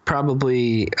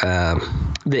 Probably the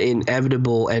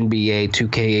inevitable NBA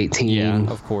 2K18.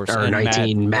 Yeah, of course. Or And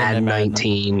 19, Madden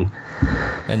 19.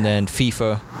 And then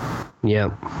FIFA.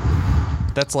 Yep.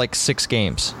 That's like 6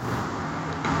 games.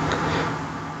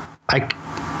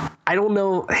 I don't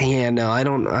know. Yeah, no, I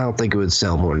don't think it would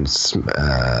sell more than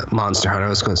Monster Hunter. I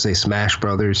was going to say Smash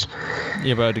Brothers.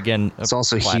 Yeah, but again, it's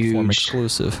also platform huge.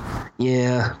 Exclusive.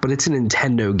 Yeah, but it's a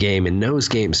Nintendo game, and those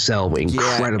games sell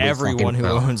incredibly. Everyone who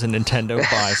owns a Nintendo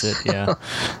buys it. Yeah,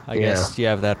 I guess you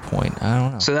have that point. I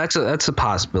don't know. So that's a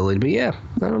possibility, but yeah,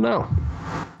 I don't know.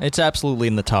 It's absolutely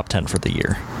in the top 10 for the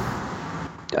year.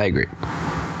 I agree.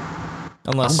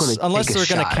 Unless they're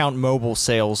going to count mobile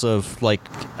sales of, like,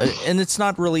 and it's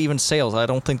not really even sales. I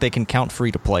don't think they can count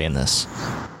free to play in this,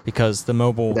 because the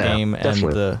mobile game definitely.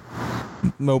 And the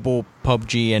mobile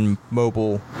PUBG and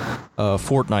mobile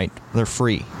Fortnite, they're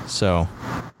free. So,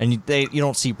 and you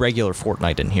don't see regular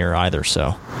Fortnite in here either.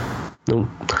 So, I'm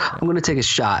going to take a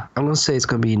shot. I'm going to say it's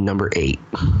going to be number 8.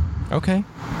 Okay.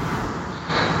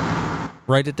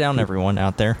 Write it down, everyone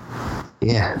out there.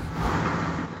 Yeah.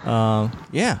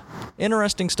 Yeah.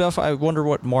 Interesting stuff. I wonder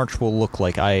what March will look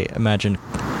like. I imagine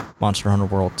Monster Hunter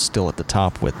World still at the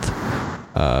top with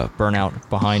Burnout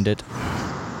behind it.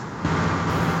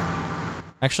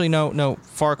 Actually, no.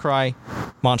 Far Cry,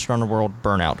 Monster Hunter World,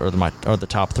 Burnout are the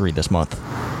top 3 this month.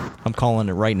 I'm calling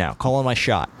it right now. Calling my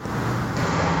shot.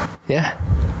 Yeah.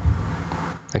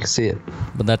 I can see it.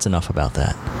 But that's enough about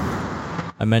that.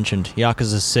 I mentioned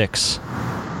Yakuza 6.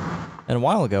 And a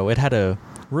while ago, it had a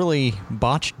really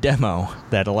botched demo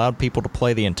that allowed people to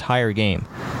play the entire game.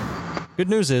 Good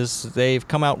news is they've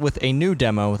come out with a new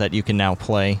demo that you can now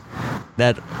play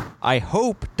that I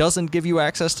hope doesn't give you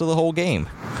access to the whole game.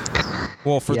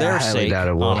 Well, for their sake,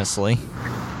 honestly.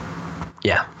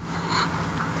 Yeah.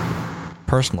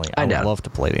 Personally, I would love to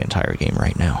play the entire game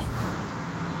right now.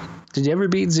 Did you ever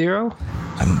beat 0?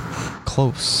 I'm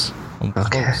close. I'm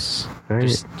close.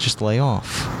 Right. Just lay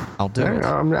off. I'll do it.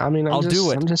 I'll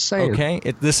do it. I'm just saying. Okay?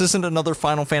 This isn't another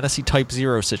Final Fantasy Type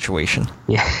 0 situation.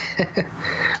 Yeah.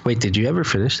 Wait, did you ever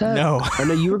finish that? No. I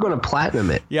know you were going to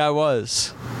platinum it. Yeah, I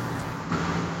was.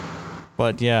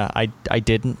 But yeah, I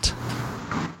didn't.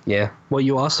 Yeah. Well,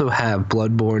 you also have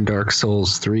Bloodborne, Dark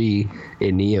Souls 3,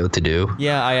 and Neo to do.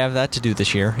 Yeah, I have that to do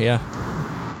this year. Yeah.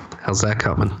 How's that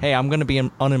coming? Hey, I'm going to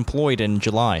be unemployed in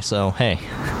July, so hey.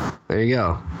 There you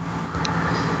go.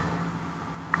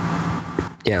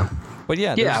 Yeah. But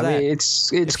yeah, I mean,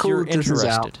 it's if cool you're that this is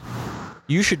out.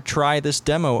 You should try this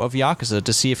demo of Yakuza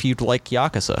to see if you'd like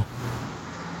Yakuza.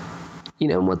 You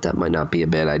know what? That might not be a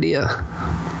bad idea.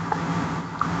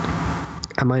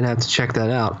 I might have to check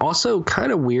that out. Also,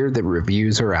 kind of weird that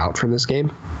reviews are out for this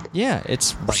game. Yeah,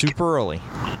 it's super early.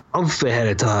 A month ahead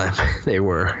of time, they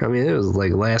were. I mean, it was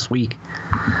like last week.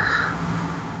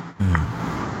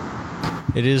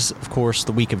 It is, of course,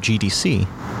 the week of GDC.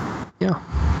 Yeah.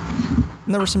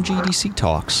 And there were some GDC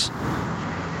talks.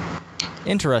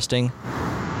 Interesting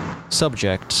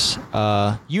subjects.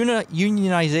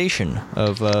 Unionization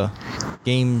of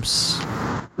games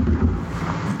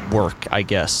work, I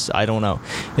guess. I don't know.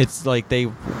 It's like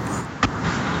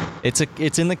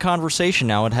it's in the conversation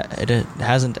now. It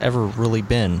hasn't ever really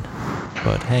been.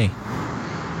 But hey.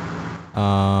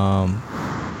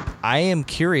 I am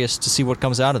curious to see what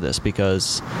comes out of this,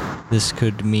 because this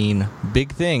could mean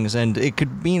big things, and it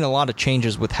could mean a lot of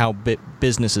changes with how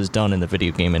business is done in the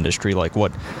video game industry, like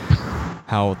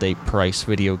how they price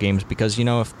video games, because, you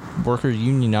know, if workers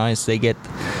unionize,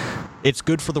 it's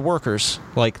good for the workers.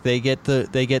 Like, they get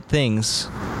things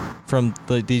from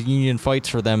the union fights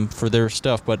for them for their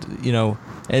stuff, but, you know,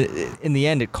 in the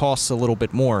end, it costs a little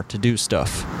bit more to do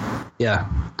stuff. Yeah,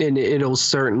 and it'll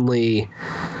certainly,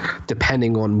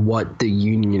 depending on what the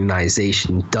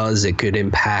unionization does, it could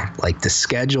impact like the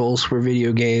schedules for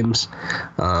video games,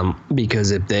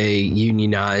 because if they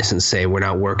unionize and say we're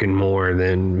not working more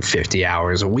than 50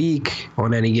 hours a week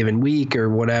on any given week or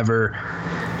whatever,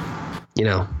 you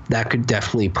know, that could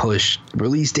definitely push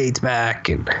release dates back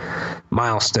and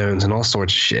milestones and all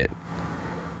sorts of shit.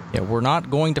 Yeah, we're not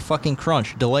going to fucking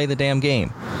crunch. Delay the damn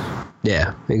game.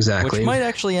 Yeah, exactly. Which might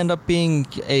actually end up being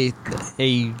a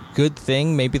good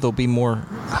thing. Maybe there'll be more,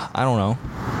 I don't know.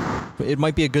 It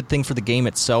might be a good thing for the game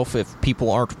itself if people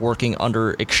aren't working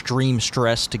under extreme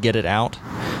stress to get it out.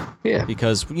 Yeah.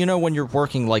 Because, you know, when you're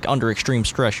working like under extreme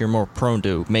stress, you're more prone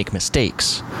to make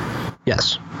mistakes.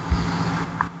 Yes.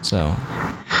 So,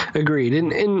 agreed.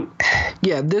 And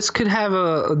yeah, this could have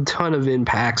a ton of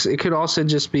impacts. It could also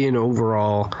just be an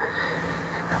overall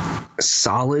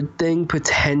solid thing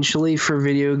potentially for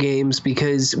video games,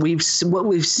 because what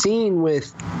we've seen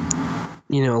with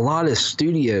a lot of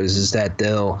studios is that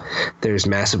there's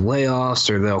massive layoffs,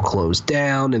 or they'll close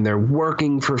down, and they're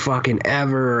working for fucking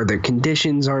ever, or their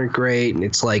conditions aren't great, and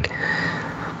it's like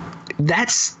that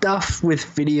stuff with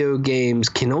video games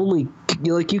can only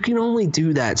you can only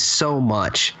do that so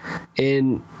much.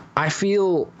 And I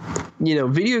feel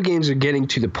video games are getting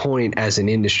to the point as an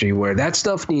industry where that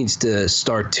stuff needs to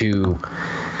start to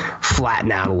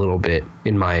flatten out a little bit,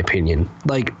 in my opinion.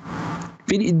 Like,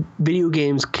 video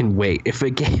games can wait. If a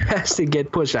game has to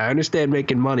get pushed, I understand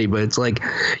making money, but it's like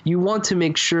you want to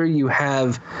make sure you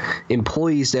have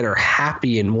employees that are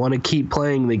happy and want to keep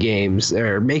playing the games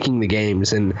or making the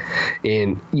games, and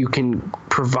you can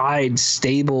provide a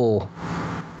stable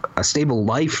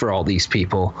life for all these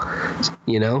people,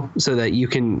 so that you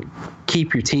can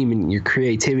keep your team and your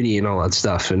creativity and all that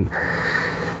stuff. And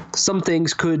some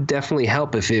things could definitely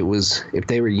help if they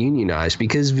were unionized,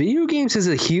 because video games is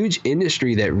a huge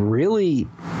industry that really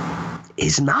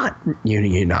is not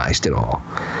unionized at all.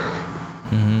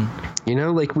 Mm-hmm.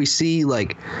 Like we see,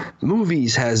 like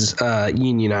movies has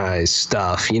unionized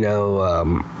stuff.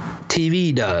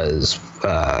 TV does.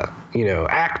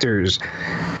 Actors,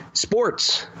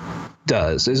 sports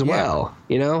does as well.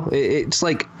 It's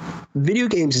like video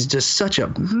games is just such a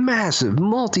massive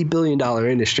multi-billion-dollar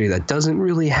industry that doesn't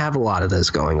really have a lot of this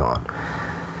going on.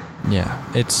 Yeah,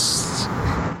 it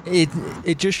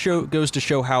just goes to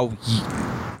show how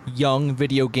young the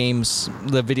video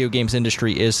games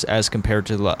industry is as compared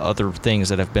to the other things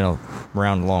that have been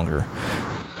around longer.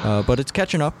 But it's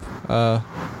catching up.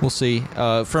 We'll see.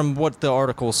 From what the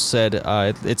article said,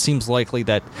 it seems likely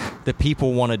that the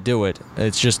people want to do it.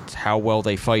 It's just how well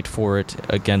they fight for it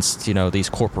against, these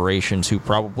corporations who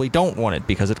probably don't want it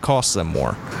because it costs them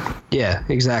more. Yeah,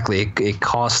 exactly. It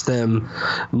costs them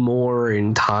more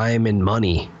in time and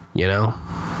money,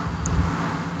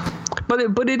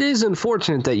 But it is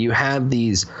unfortunate that you have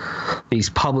these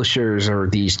publishers or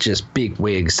these just big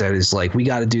wigs that is like, we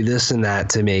got to do this and that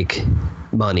to make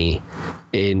money,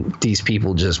 and these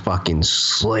people just fucking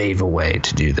slave away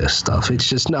to do this stuff. It's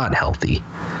just not healthy.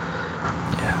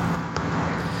 Yeah.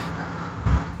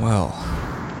 Well,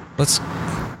 let's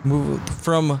move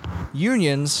from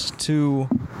unions to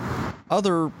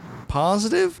other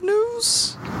positive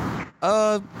news.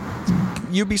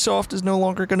 Ubisoft is no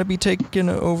longer going to be taken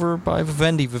over by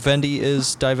Vivendi. Vivendi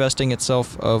is divesting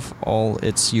itself of all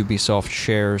its Ubisoft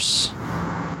shares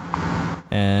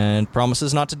and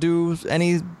promises not to do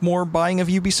any more buying of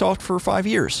Ubisoft for 5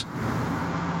 years.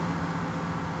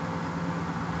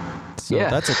 So yeah,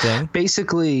 that's a thing.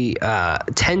 Basically,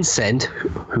 Tencent,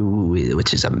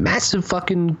 which is a massive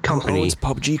fucking company. It's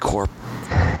PUBG Corp.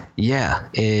 Yeah,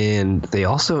 and they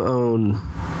also own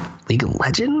League of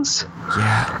Legends.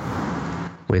 Yeah.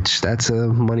 Which that's a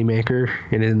moneymaker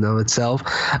in and of itself.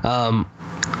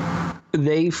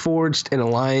 They forged an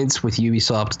alliance with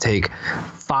Ubisoft to take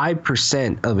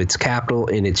 5% of its capital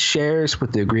in its shares,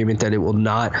 with the agreement that it will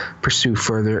not pursue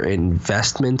further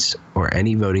investments or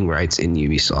any voting rights in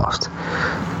Ubisoft.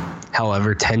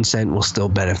 However, Tencent will still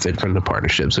benefit from the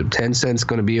partnership. So Tencent's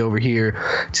going to be over here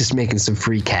just making some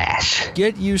free cash.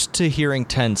 Get used to hearing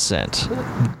Tencent.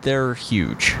 They're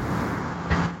huge.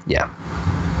 Yeah.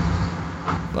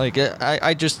 Like,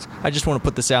 I just want to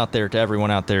put this out there to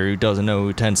everyone out there who doesn't know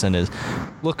who Tencent is.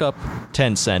 Look up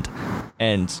Tencent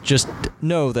and just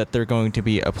know that they're going to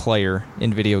be a player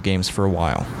in video games for a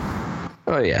while.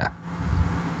 Oh, yeah.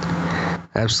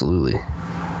 Absolutely.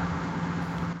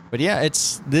 But yeah,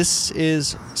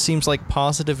 seems like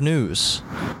positive news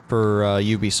for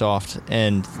Ubisoft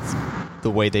and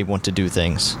the way they want to do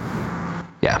things.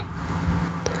 Yeah.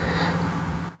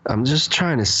 I'm just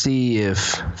trying to see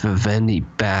if Vivendi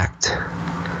backed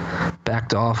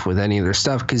off with any of their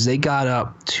stuff, because they got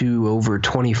up to over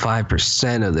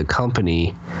 25% of the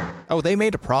company. Oh, they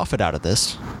made a profit out of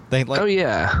this. Oh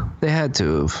yeah, they had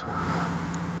to have.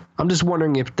 I'm just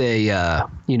wondering if they,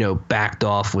 backed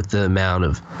off with the amount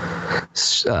of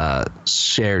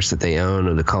shares that they own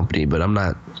of the company, but I'm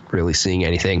not really seeing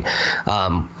anything.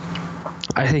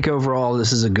 I think overall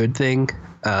this is a good thing.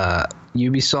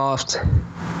 Ubisoft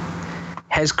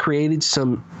has created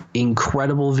some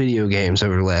incredible video games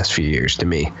over the last few years to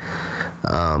me.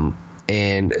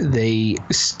 And they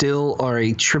still are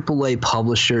a AAA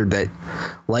publisher that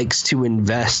likes to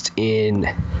invest in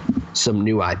some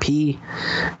new IP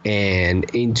and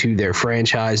into their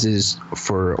franchises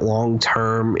for long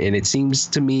term. And it seems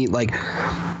to me like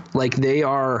they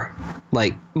are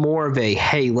like more of a,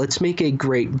 hey, let's make a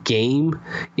great game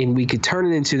and we could turn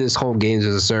it into this whole games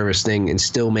as a service thing and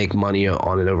still make money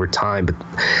on it over time. But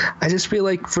I just feel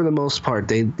like for the most part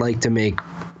they like to make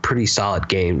pretty solid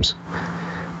games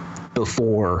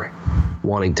before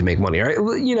wanting to make money, right?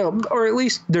 You know, or at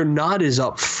least they're not as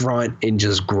upfront and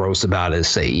just gross about it as,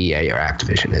 say, EA or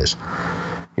Activision is,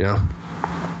 you know?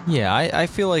 Yeah, I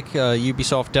feel like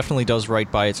Ubisoft definitely does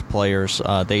right by its players.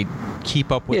 They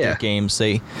keep up with their games.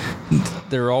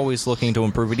 They're always looking to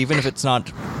improve it, even if it's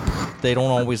not. They don't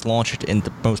always launch it in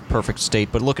the most perfect state.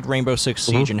 But look at Rainbow Six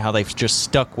Siege and how they've just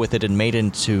stuck with it and made it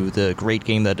into the great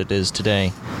game that it is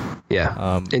today.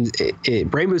 Yeah,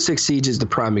 and Rainbow Six Siege is the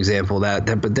prime example of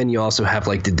that. But then you also have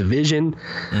like the Division.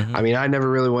 I mean, I never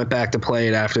really went back to play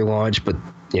it after launch, but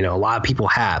you know, a lot of people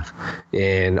have.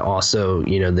 And also,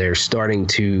 you know, they're starting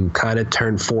to kind of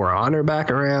turn For Honor back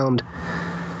around.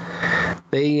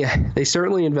 They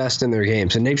certainly invest in their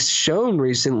games, and they've shown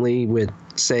recently with,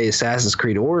 say, Assassin's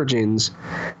Creed Origins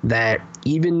that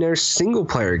even their single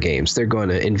player games they're going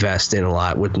to invest in a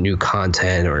lot with new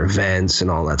content or events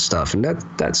and all that stuff, and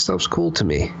that stuff's cool to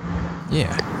me.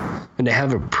 Yeah, and they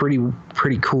have a pretty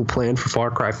cool plan for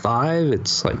Far Cry 5.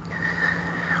 It's like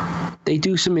they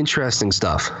do some interesting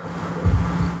stuff.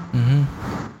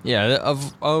 Yeah,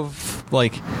 of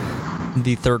like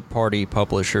the third-party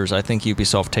publishers, I think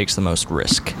Ubisoft takes the most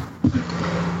risk.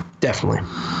 Definitely.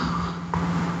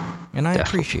 And I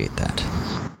appreciate that.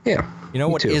 Yeah. You know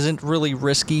what isn't really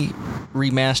risky?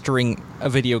 Remastering a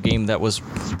video game that was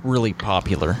really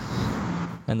popular.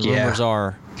 And rumors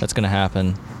are that's going to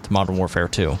happen to Modern Warfare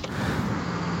 2.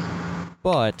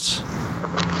 But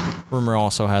rumor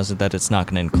also has it that it's not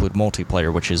going to include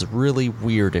multiplayer, which is really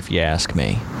weird if you ask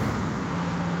me.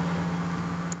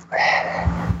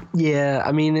 Yeah,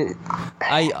 I mean, it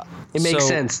makes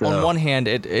sense, though. On one hand,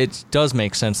 it does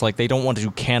make sense. Like, they don't want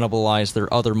to cannibalize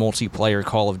their other multiplayer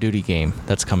Call of Duty game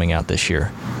that's coming out this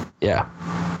year. Yeah.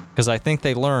 Because I think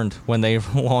they learned when they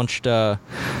launched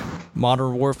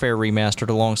Modern Warfare Remastered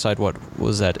alongside, what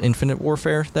was that, Infinite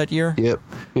Warfare that year? Yep.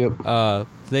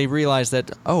 They realized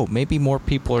that, maybe more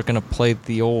people are going to play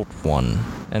the old one,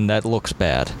 and that looks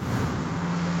bad.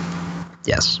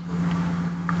 Yes.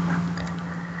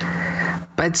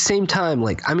 But at the same time,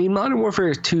 like, I mean, Modern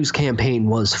Warfare 2's campaign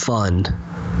was fun,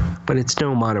 but it's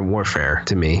no Modern Warfare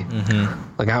to me.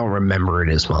 Like, I don't remember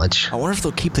it as much. I wonder if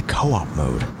they'll keep the co-op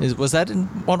mode. Was that in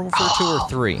Modern Warfare 2 or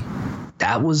 3?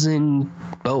 That was in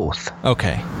both.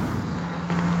 Okay.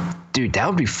 Dude, that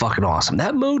would be fucking awesome.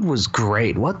 That mode was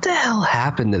great. What the hell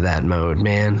happened to that mode,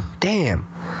 man? Damn.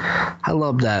 I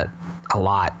love that a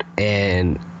lot,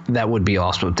 and that would be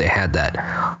awesome if they had that.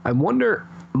 I wonder...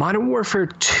 Modern Warfare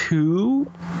 2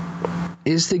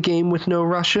 is the game with no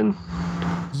Russian?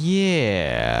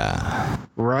 Yeah.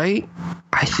 Right?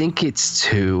 I think it's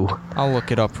 2. I'll look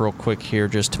it up real quick here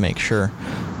just to make sure.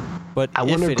 But I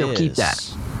wonder if they'll keep that.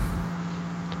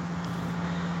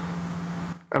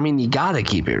 I mean, you gotta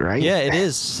keep it, right? Yeah, it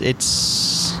is.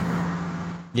 It's...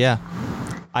 Yeah.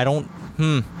 I don't...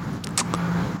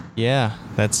 Yeah,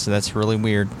 that's really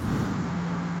weird.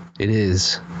 It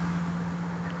is.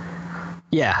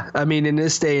 Yeah, I mean, in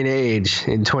this day and age,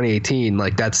 in 2018,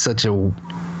 like, that's such a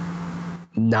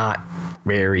not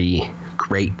very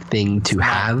great thing to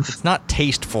have. It's not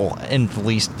tasteful in the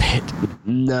least bit.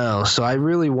 No, so I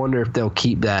really wonder if they'll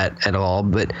keep that at all.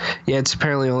 But yeah, it's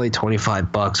apparently only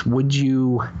 $25. Would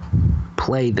you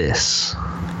play this?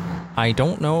 I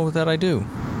don't know that I do.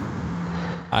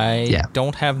 I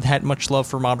don't have that much love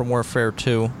for Modern Warfare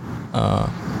 2.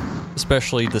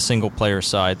 Especially the single-player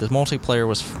side. The multiplayer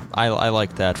was... I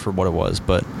liked that for what it was,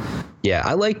 but... Yeah,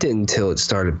 I liked it until it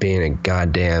started being a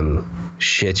goddamn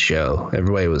shit show.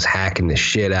 Everybody was hacking the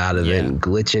shit out of it and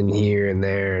glitching here and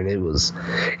there, and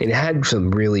it had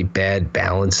some really bad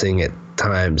balancing at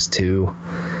times, too.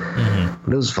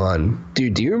 But it was fun.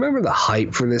 Dude, do you remember the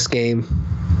hype for this game?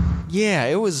 Yeah,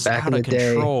 it was back out in of the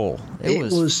control. Day,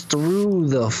 it was through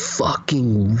the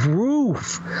fucking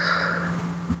roof.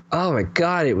 Oh my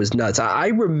God, it was nuts. I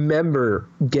remember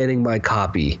getting my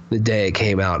copy the day it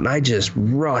came out, and I just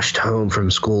rushed home from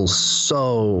school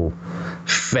so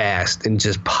fast and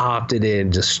just popped it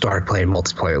in, just started playing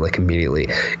multiplayer like immediately.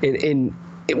 And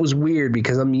it was weird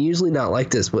because I'm usually not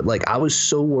like this, but like I was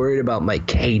so worried about my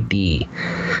KD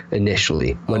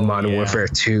initially when Modern Warfare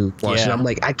 2 launched. And I'm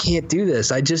like, I can't do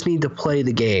this. I just need to play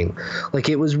the game. Like,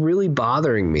 it was really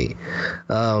bothering me.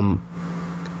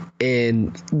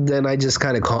 And then I just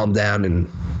kind of calmed down and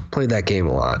played that game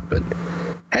a lot. But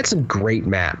Had some great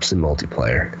maps in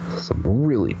multiplayer. Some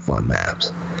really fun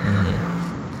maps.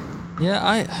 Mm-hmm. Yeah,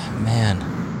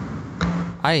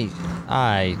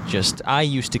 I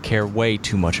used to care way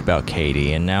too much about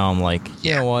KD, and now I'm like,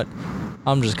 you know what?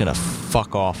 I'm just gonna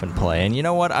fuck off and play. And you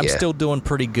know what? I'm still doing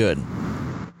pretty good.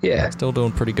 Yeah. Still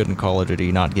doing pretty good in Call of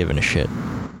Duty, not giving a shit.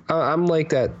 I'm like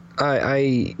that.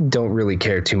 I don't really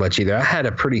care too much either. I had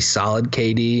a pretty solid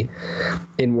KD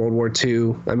in World War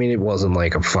II. I mean, it wasn't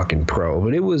like a fucking pro,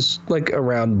 but it was like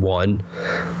around 1,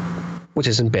 which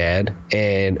isn't bad.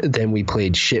 And then we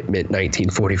played Shipment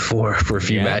 1944 for a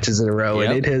few matches in a row,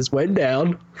 and it has went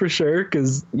down for sure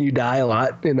because you die a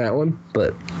lot in that one.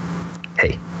 But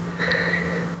hey,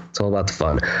 it's all about the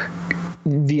fun.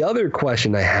 The other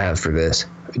question I have for this: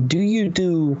 do you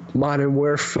do Modern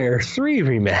Warfare 3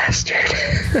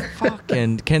 remastered?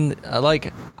 Fucking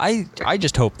I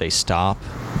just hope they stop,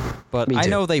 but I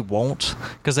know they won't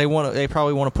because they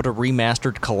probably want to put a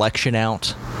remastered collection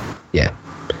out. Yeah,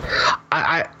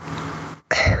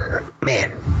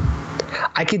 man,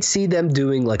 I could see them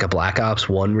doing like a Black Ops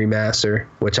 1 remaster,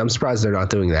 which I'm surprised they're not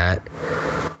doing that.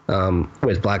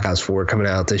 With Black Ops 4 coming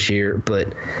out this year,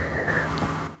 but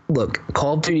look,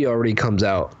 Call of Duty already comes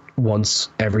out once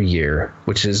every year,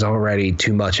 which is already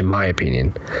too much in my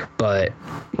opinion. But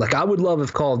like, I would love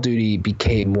if Call of Duty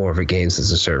became more of a games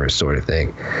as a service sort of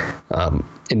thing, and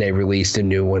they released a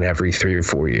new one every 3 or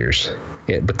 4 years.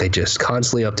 But they just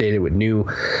constantly update it with new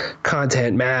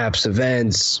content, maps,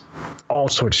 events, all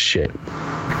sorts of shit.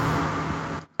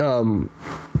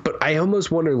 But I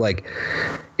almost wonder, like,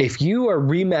 if you are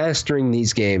remastering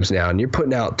these games now and you're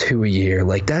putting out 2 a year,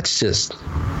 like, that's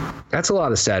a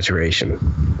lot of saturation,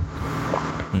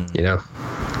 you know,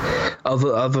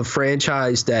 of a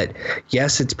franchise that,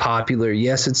 yes, it's popular.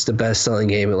 Yes, it's the best selling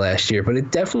game of last year, but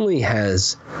it definitely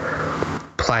has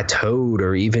plateaued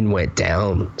or even went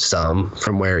down some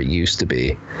from where it used to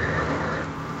be.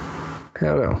 I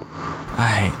don't know.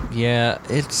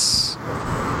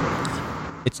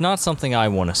 It's not something I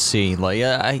want to see. Like,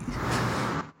 I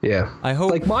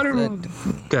hope, like, modern.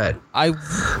 Go ahead.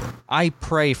 I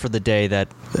pray for the day that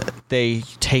they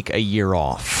take a year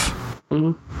off.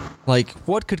 Mm-hmm. Like,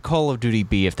 what could Call of Duty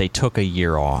be if they took a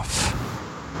year off?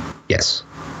 Yes.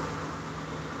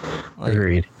 Like,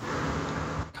 agreed.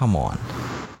 Come on,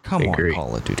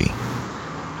 Call of Duty.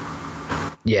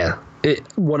 Yeah.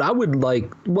 What I would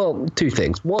like, well, 2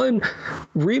 things. One,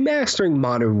 remastering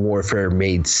Modern Warfare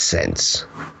made sense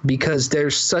because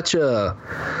there's such a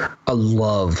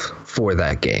love for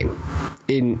that game.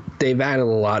 They've added a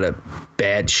lot of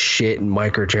bad shit and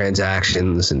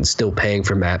microtransactions and still paying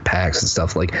for map packs and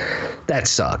stuff. Like, that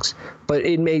sucks. But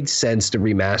it made sense to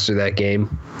remaster that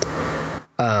game.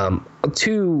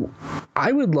 2,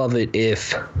 I would love it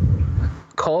if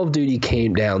Call of Duty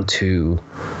came down to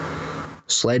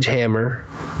Sledgehammer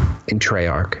and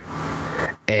Treyarch,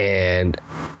 and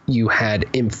you had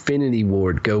Infinity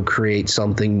Ward go create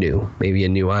something new, maybe a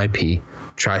new IP,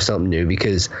 try something new,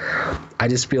 because I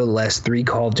just feel the last 3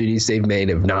 Call of Duties they've made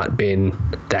have not been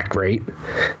that great,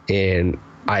 and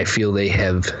I feel they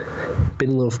have been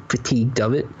a little fatigued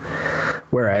of it,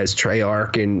 whereas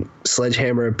Treyarch and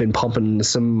Sledgehammer have been pumping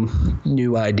some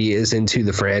new ideas into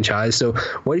the franchise. So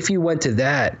what if you went to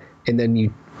that and then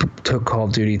you took Call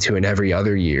of Duty to an every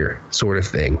other year sort of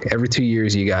thing? Every 2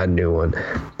 years you got a new one.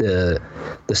 The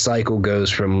cycle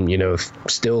goes from, you know,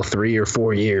 still 3 or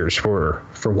 4 years for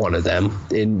one of them,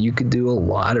 and you could do a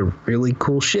lot of really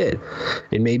cool shit.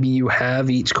 And maybe you have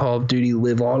each Call of Duty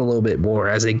live on a little bit more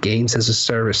as a games as a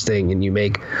service thing, and you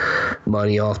make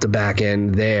money off the back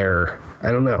end there.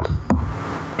 I don't know.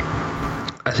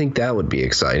 I think that would be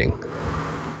exciting.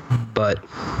 But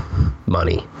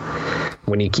money.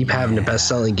 When you keep having the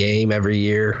best-selling game every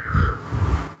year,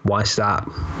 why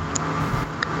stop?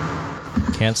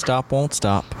 Can't stop, won't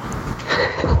stop.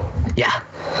 Yeah.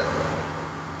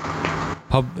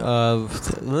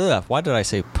 Why did I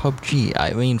say PUBG?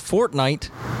 I mean, Fortnite,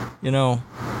 you know,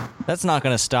 that's not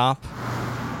going to stop.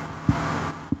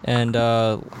 And,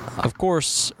 of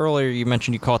course, earlier you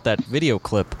mentioned you caught that video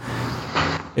clip.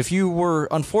 If you were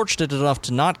unfortunate enough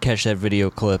to not catch that video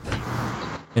clip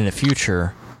in the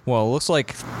future, well, it looks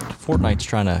like Fortnite's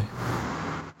trying to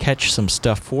catch some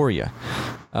stuff for you.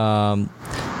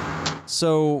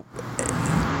 So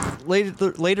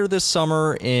later this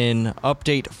summer in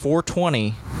Update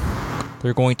 420,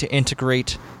 they're going to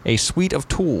integrate a suite of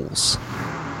tools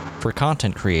for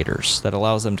content creators that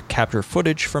allows them to capture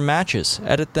footage from matches,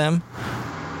 edit them,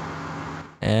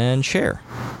 and share.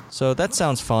 So that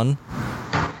sounds fun.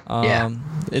 Yeah.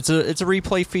 It's a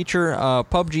replay feature.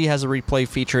 PUBG has a replay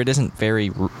feature. It isn't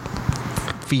very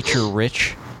feature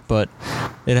rich, but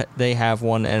they have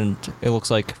one, and it looks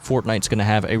like Fortnite's going to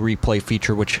have a replay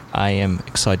feature, which I am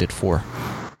excited for.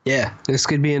 Yeah, this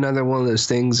could be another one of those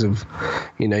things of,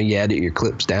 you edit your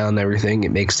clips down and everything.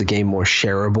 It makes the game more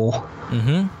shareable.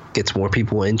 Mm-hmm. Gets more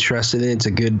people interested in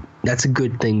it. That's a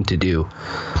good thing to do.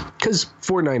 Because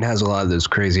Fortnite has a lot of those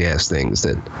crazy ass things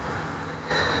that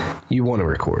you want to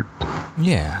record.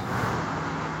 Yeah.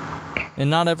 And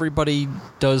not everybody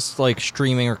does like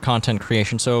streaming or content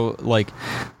creation, so like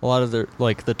a lot of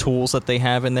the tools that they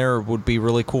have in there would be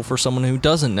really cool for someone who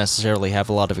doesn't necessarily have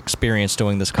a lot of experience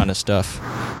doing this kind of stuff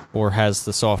or has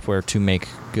the software to make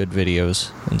good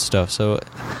videos and stuff. So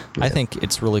I think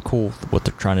it's really cool what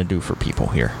they're trying to do for people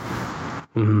here.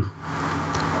 Mm-hmm.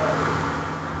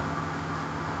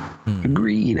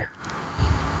 Agreed.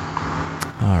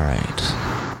 All right.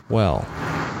 Well,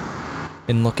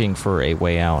 in looking for a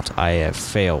way out, I have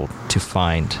failed to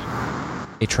find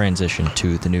a transition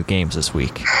to the new games this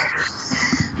week.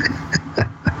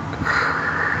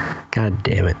 God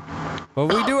damn it. But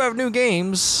we do have new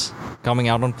games coming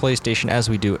out on PlayStation, as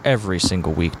we do every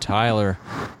single week. Tyler,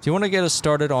 do you want to get us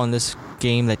started on this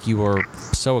game that you are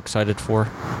so excited for?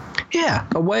 Yeah,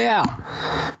 A Way Out.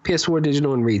 PS4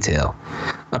 Digital and Retail.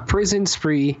 A prison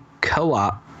spree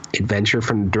co-op adventure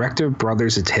from the director of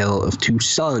Brothers: A Tale of Two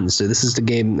Sons. So this is the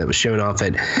game that was shown off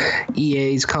at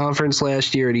EA's conference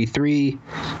last year at E3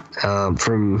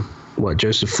 from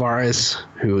Joseph Fares,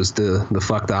 who was the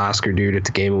fuck the Oscar dude at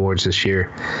the Game Awards this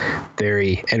year.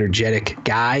 Very energetic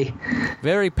guy.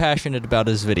 Very passionate about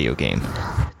his video game.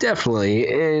 Definitely.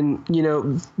 And,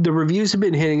 the reviews have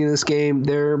been hitting this game.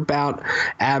 They're about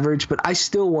average, but I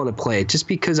still want to play it just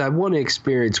because I want to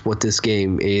experience what this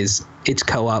game is. It's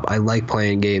co-op. I like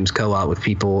playing games co-op with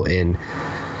people, and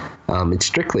it's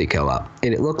strictly co-op.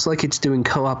 And it looks like it's doing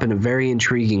co-op in a very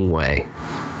intriguing way.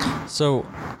 So,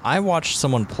 I watched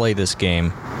someone play this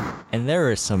game, and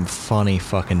there is some funny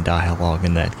fucking dialogue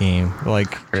in that game.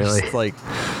 Like, really? Just like,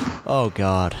 oh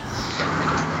god.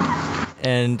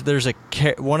 And there's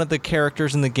one of the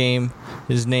characters in the game,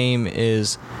 his name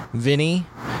is Vinny,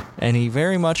 and he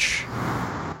very much,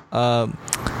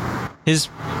 his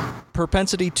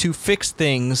propensity to fix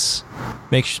things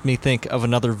makes me think of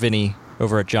another Vinny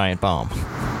over at Giant Bomb.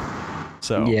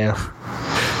 So yeah,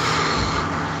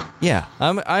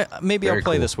 maybe I'll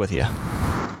play this with you.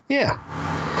 Yeah,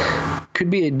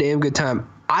 could be a damn good time.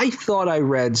 I thought I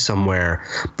read somewhere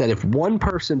that if one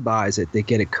person buys it, they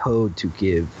get a code to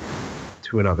give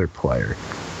to another player.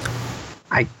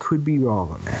 I could be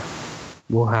wrong on that.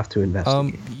 We'll have to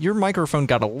investigate. Your microphone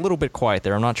got a little bit quiet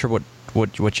there. I'm not sure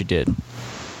what you did.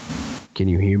 Can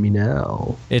you hear me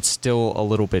now? It's still a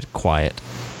little bit quiet.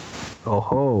 Oh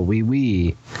ho,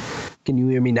 wee. Can you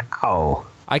hear me now?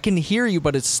 I can hear you,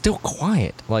 but it's still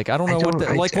quiet. Like I don't know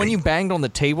when you banged on the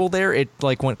table there, it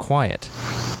like went quiet.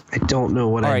 I don't know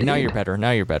what I did. All right,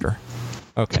 now you're better.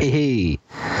 Okay. Hey.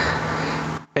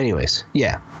 Anyways,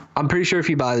 yeah. I'm pretty sure if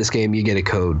you buy this game, you get a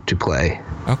code to play.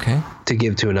 Okay. To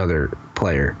give to another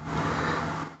player.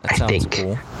 That sounds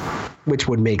cool. Which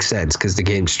would make sense because the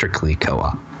game's strictly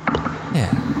co-op. Yeah.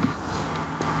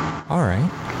 All right.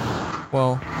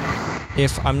 Well,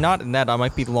 if I'm not in that, I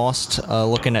might be lost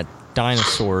looking at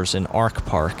dinosaurs in Ark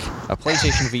Park, a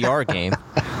PlayStation VR game.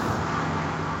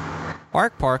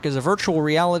 Ark Park is a virtual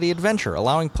reality adventure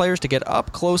allowing players to get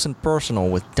up close and personal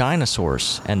with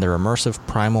dinosaurs and their immersive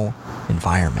primal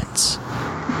environments.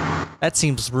 That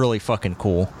seems really fucking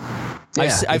cool.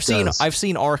 Yeah, I've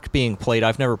seen Ark being played.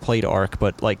 I've never played Ark,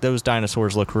 but like those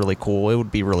dinosaurs look really cool. It would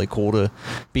be really cool to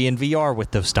be in VR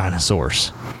with those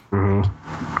dinosaurs. Mm-hmm.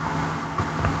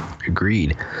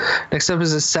 Agreed. Next up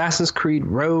is Assassin's Creed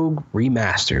Rogue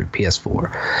Remastered,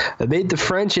 PS4. Amid the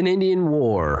French and Indian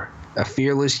War, a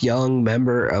fearless young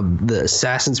member of the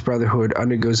Assassin's Brotherhood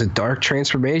undergoes a dark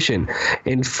transformation,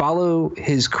 and follow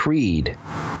his creed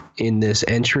in this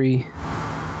entry.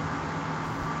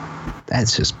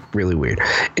 That's just really weird.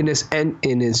 In this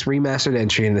remastered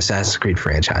entry in the Assassin's Creed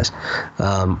franchise.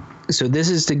 So this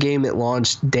is the game that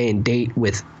launched day and date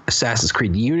with Assassin's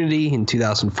Creed Unity in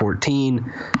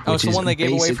 2014. Oh, it's the one they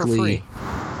gave away for free.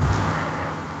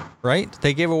 Right?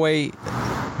 They gave away...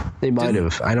 They might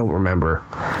have. I don't remember.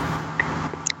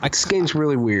 This game's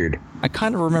really weird. I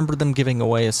kind of remember them giving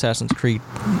away Assassin's Creed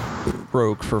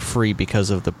Rogue for free because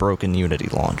of the broken Unity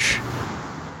launch.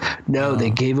 No, they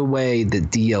gave away the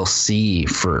DLC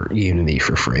for Unity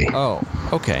for free. Oh,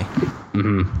 okay.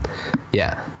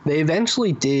 Yeah, they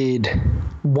eventually did.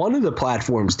 One of the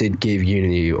platforms did give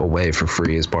Unity away for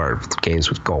free as part of games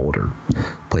with Gold or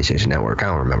PlayStation Network. I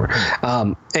don't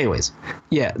remember. Anyways,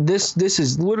 yeah, this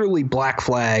is literally Black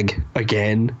Flag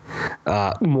again.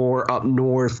 More up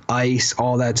north, ice,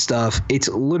 all that stuff. It's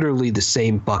literally the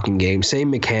same fucking game, same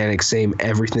mechanics, same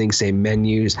everything, same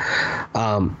menus.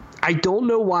 I don't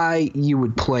know why you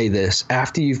would play this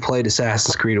after you've played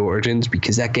Assassin's Creed Origins,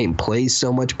 because that game plays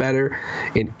so much better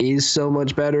and is so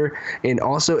much better. And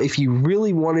also, if you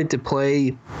really wanted to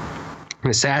play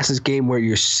an Assassin's game where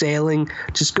you're sailing,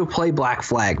 just go play Black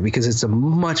Flag, because it's a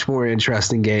much more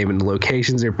interesting game and the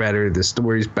locations are better, the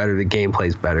story's better, the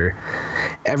gameplay's better,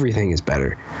 everything is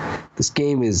better. This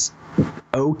game is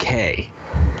okay,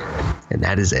 and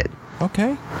that is it.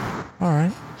 Okay. All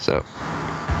right. So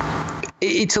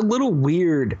it's a little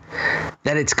weird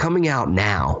that it's coming out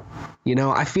now. You know,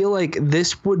 I feel like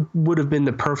this would have been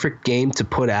the perfect game to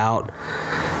put out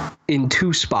in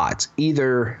two spots.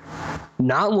 Either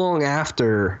not long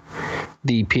after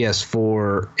the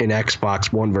PS4 and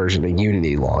Xbox One version of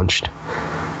Unity launched,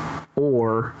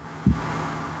 or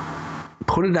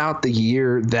put it out the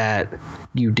year that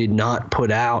you did not put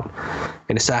out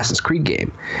an Assassin's Creed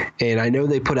game. And I know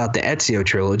they put out the Ezio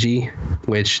trilogy,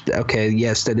 which, okay,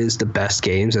 yes, that is the best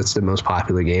games. That's the most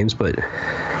popular games, but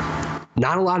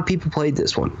not a lot of people played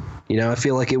this one. You know, I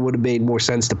feel like it would have made more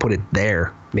sense to put it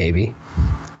there, maybe.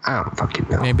 I don't fucking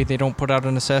know. Maybe they don't put out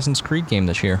an Assassin's Creed game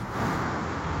this year.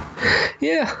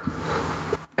 Yeah.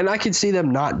 And I could see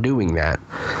them not doing that,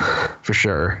 for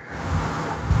sure.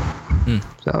 So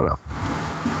I don't know.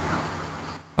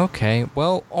 Okay,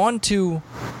 well, on to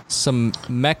some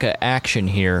mecha action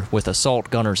here with Assault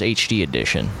Gunners HD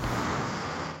Edition.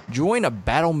 Join a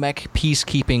battle mech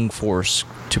peacekeeping force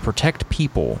to protect the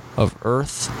people of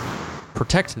Earth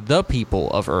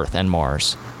and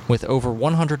Mars, with over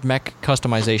 100 mech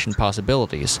customization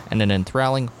possibilities and an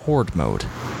enthralling horde mode.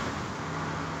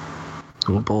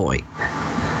 Oh boy.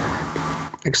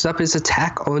 Next up is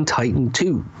Attack on Titan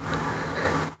 2.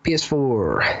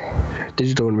 PS4,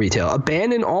 digital and retail.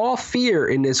 Abandon all fear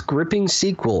in this gripping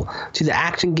sequel to the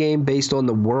action game based on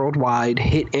the worldwide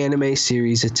hit anime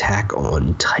series Attack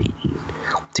on Titan.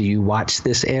 Do you watch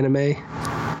this anime?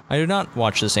 I do not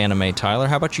watch this anime, Tyler.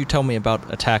 How about you tell me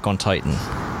about Attack on Titan?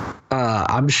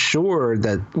 I'm sure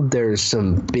that there's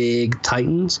some big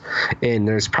titans, and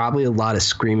there's probably a lot of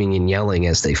screaming and yelling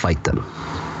as they fight them.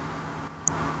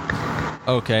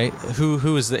 Okay,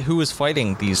 who is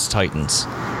fighting these titans?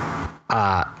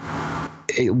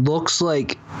 It looks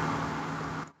like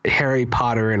Harry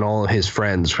Potter and all of his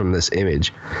friends from this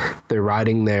image. They're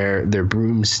riding their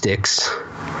broomsticks,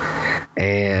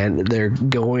 and they're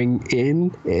going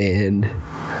in and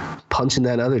punching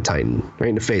that other titan right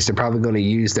in the face. They're probably going to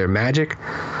use their magic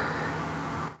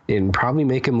and probably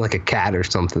make him like a cat or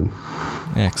something.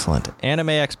 Excellent. Anime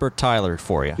expert Tyler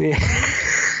for you. Yeah.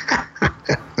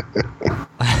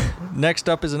 Next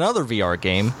up is another VR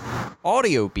game,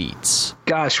 Audio Beats.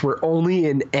 Gosh, we're only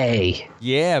in A.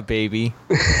 Yeah, baby.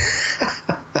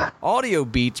 Audio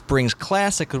Beats brings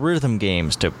classic rhythm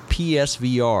games to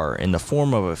PSVR in the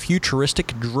form of a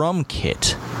futuristic drum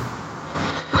kit.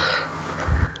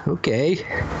 Okay.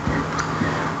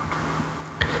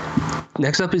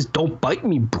 Next up is Don't Bite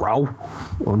Me, Bro,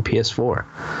 on PS4.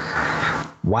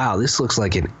 Wow, this looks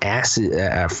like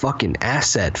a fucking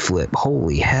asset flip.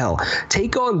 Holy hell.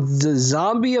 Take on the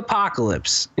zombie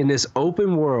apocalypse in this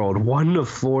open world 1 to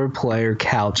 4 player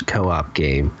couch co-op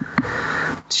game.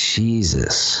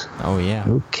 Jesus. Oh, yeah.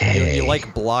 Okay. You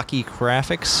like blocky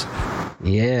graphics?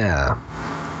 Yeah.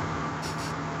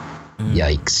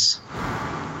 Yikes.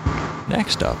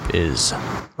 Next up is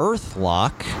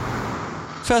Earthlock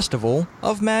Festival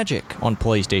of Magic on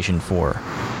PlayStation 4.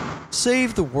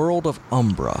 Save the world of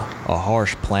Umbra, a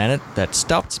harsh planet that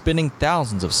stopped spinning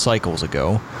thousands of cycles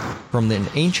ago, from an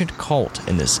ancient cult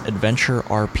in this adventure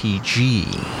RPG.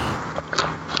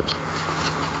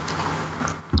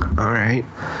 Alright.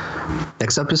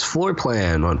 Next up is Floor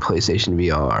Plan on PlayStation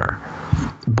VR.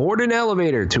 Board an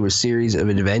elevator to a series of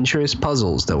adventurous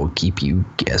puzzles that will keep you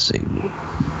guessing.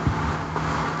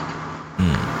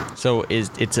 So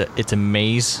it's a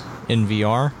maze in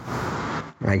VR?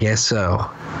 I guess so.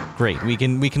 Great. We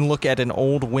can look at an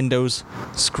old Windows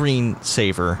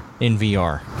screensaver in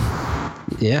VR.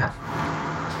 Yeah.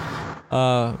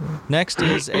 Next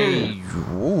is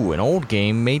an old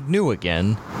game made new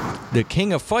again. The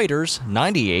King of Fighters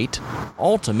 98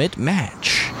 Ultimate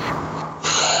Match.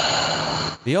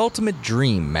 The ultimate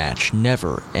dream match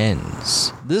never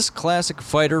ends. This classic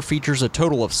fighter features a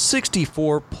total of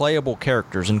 64 playable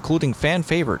characters, including fan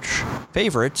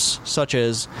favorites such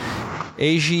as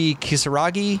Eiji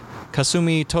Kisaragi,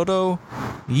 Kasumi Todo,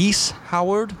 Ys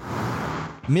Howard,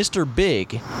 Mr.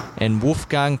 Big, and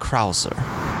Wolfgang Krauser.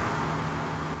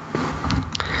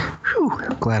 Whew,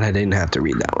 glad I didn't have to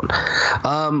read that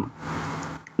one.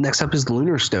 Next up is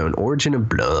Lunar Stone, Origin of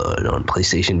Blood on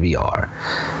PlayStation VR.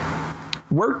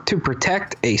 Work to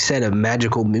protect a set of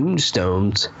magical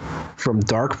moonstones from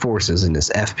dark forces in this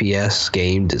FPS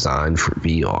game designed for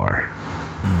VR.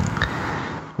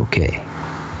 Okay.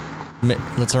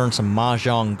 Let's earn some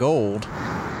Mahjong Gold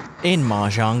in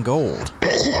Mahjong Gold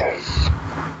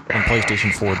on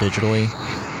PlayStation 4 digitally.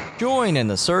 Join in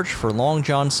the search for Long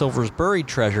John Silver's buried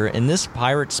treasure in this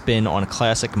pirate spin on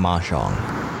classic Mahjong.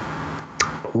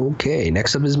 Okay,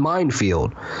 next up is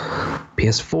Minefield.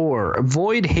 PS4.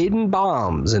 Avoid hidden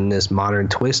bombs in this modern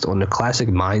twist on the classic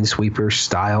Minesweeper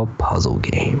style puzzle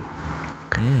game.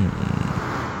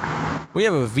 We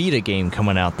have a Vita game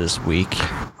coming out this week.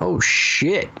 Oh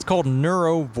shit. It's called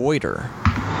Neuro Voider.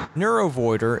 Neuro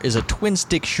Voider is a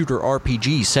twin-stick shooter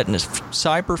RPG set in a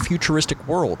cyber-futuristic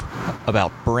world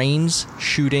about brains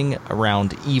shooting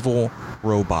around evil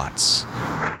robots.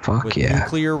 Fuck with yeah.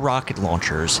 nuclear rocket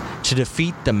launchers to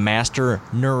defeat the master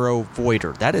Neuro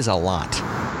Voider. That is a lot.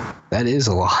 That is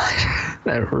a lot.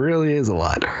 That really is a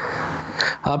lot.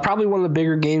 Probably one of the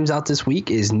bigger games out this week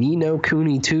is Ni no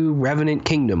Kuni 2 Revenant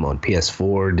Kingdom on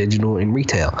PS4, digital, and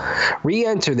retail.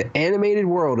 Re-enter the animated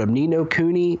world of Ni no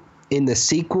Kuni in the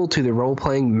sequel to the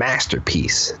role-playing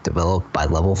masterpiece developed by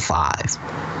Level 5.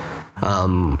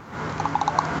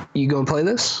 You gonna play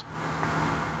this?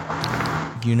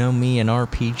 You know me and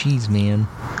RPGs, man.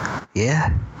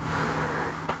 Yeah.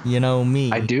 You know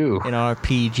me. I do. In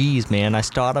RPGs, man. I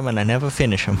start them and I never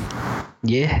finish them.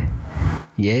 Yeah.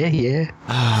 Yeah.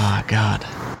 Ah, God.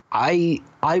 I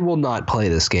will not play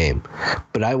this game,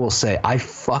 but I will say I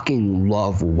fucking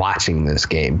love watching this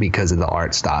game because of the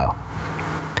art style.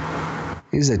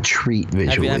 It is a treat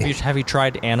visually. Have you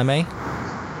tried anime?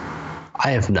 I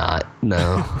have not.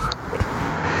 No.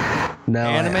 No.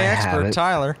 Anime expert haven't.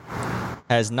 Tyler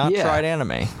has not tried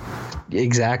anime.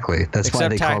 Exactly. That's why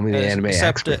they call me the anime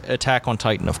expert. Except Attack on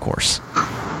Titan, of course.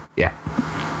 Yeah.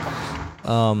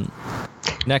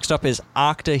 Next up is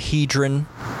Octahedron,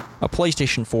 a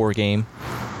PlayStation 4 game.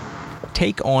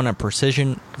 Take on a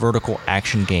precision vertical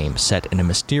action game set in a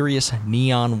mysterious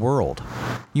neon world.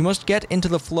 You must get into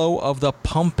the flow of the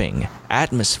pumping,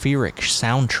 atmospheric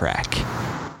soundtrack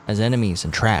as enemies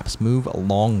and traps move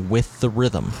along with the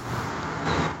rhythm.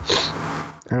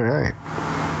 All right.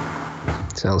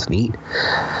 Sounds neat.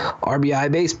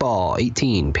 RBI Baseball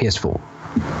 18, PS4.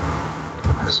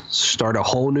 Start a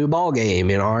whole new ball game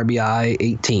in RBI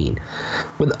 18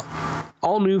 with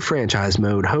all new franchise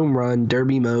mode, home run,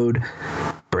 derby mode,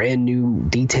 brand new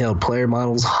detailed player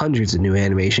models, hundreds of new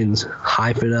animations,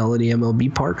 high fidelity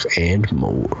MLB parks, and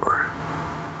more.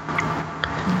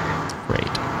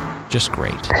 Great. Just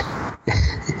great.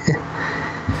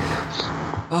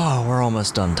 Oh, we're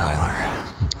almost done, Tyler.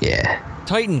 Yeah.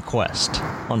 Titan Quest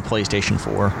on PlayStation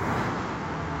 4.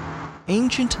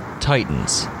 Ancient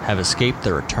Titans have escaped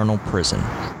their eternal prison,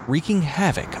 wreaking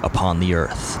havoc upon the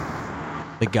Earth.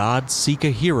 The gods seek a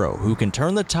hero who can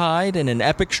turn the tide in an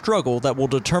epic struggle that will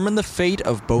determine the fate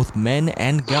of both men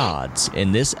and gods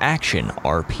in this action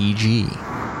RPG.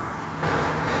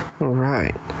 All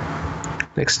right.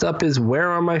 Next up is Where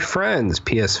Are My Friends?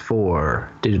 PS4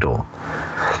 digital.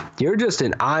 You're just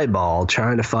an eyeball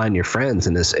trying to find your friends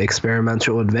in this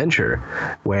experimental adventure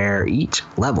where each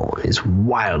level is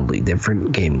wildly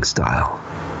different gaming style.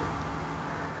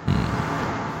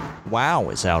 WoW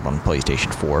is out on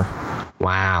PlayStation 4.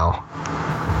 Wow.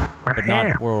 But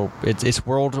not World. It's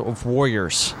World of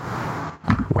Warriors.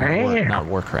 Not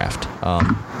Warcraft.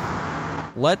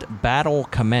 Let battle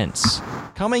commence.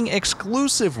 Coming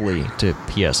exclusively to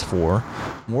PS4,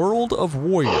 World of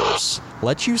Warriors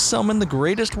lets you summon the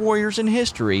greatest warriors in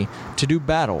history to do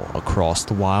battle across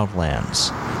the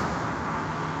wildlands.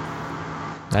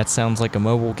 That sounds like a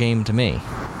mobile game to me.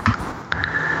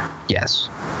 Yes.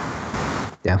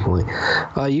 Definitely.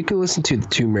 You can listen to the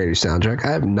Tomb Raider soundtrack.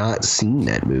 I have not seen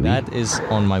that movie. That is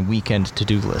on my weekend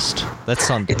to-do list. That's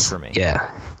Sunday for me. Yeah.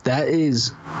 That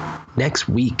is next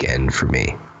weekend for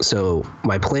me. So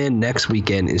my plan next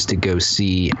weekend is to go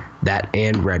see that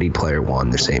and Ready Player One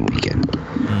the same weekend.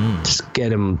 Just get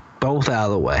them both out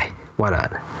of the way. Why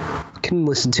not? Can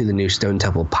listen to the new Stone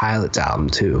Temple Pilots album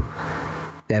too.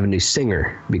 They have a new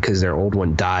singer because their old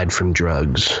one died from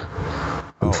drugs.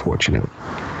 Unfortunately.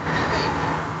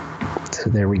 So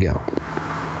there we go.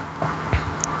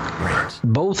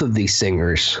 both of these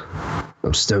singers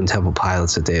of Stone Temple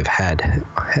Pilots that they've had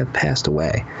have passed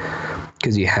away.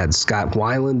 Because you had Scott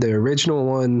Weiland, the original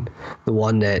one, the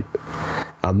one that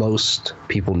most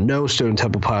people know Stone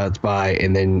Temple Pilots by,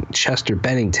 and then Chester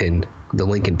Bennington, the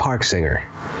Linkin Park singer,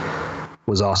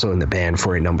 was also in the band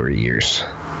for a number of years.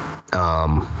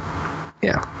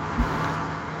 Yeah.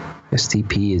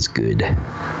 STP is good.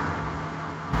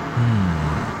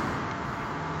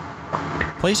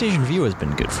 PlayStation View has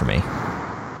been good for me.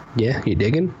 Yeah, you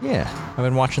digging? Yeah, I've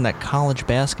been watching that college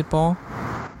basketball.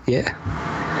 Yeah.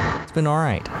 It's been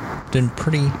alright. Been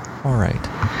pretty alright.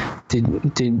 Did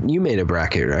you made a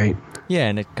bracket, right? Yeah,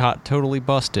 and it got totally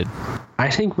busted. I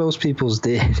think most people's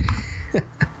did.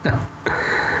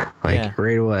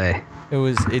 Right away.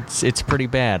 It's pretty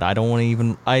bad. I don't want to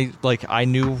even I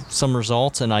knew some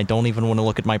results and I don't even want to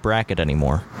look at my bracket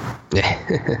anymore.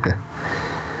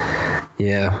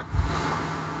 Yeah.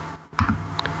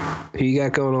 Who you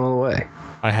got going all the way?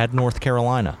 I had North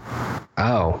Carolina.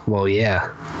 Oh, well,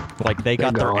 yeah. Like, they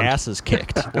got their asses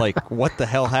kicked. Like, what the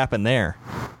hell happened there?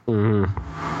 Mm-hmm.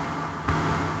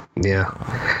 Yeah.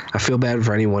 I feel bad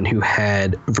for anyone who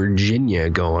had Virginia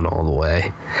going all the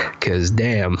way, because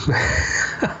damn.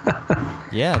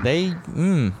 Yeah,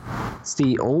 It's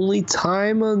the only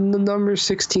time the number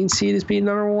 16 seed has been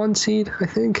number 1 seed, I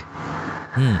think.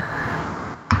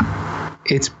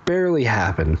 It's barely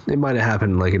happened. It might have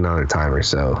happened like another time or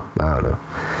so. I don't know.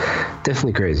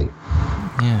 Definitely crazy.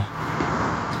 Yeah.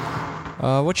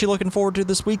 What you looking forward to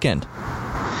this weekend?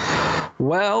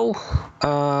 Well,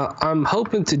 I'm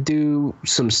hoping to do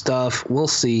some stuff. We'll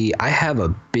see. I have a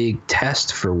big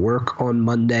test for work on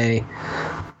Monday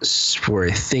for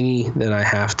a thingy that I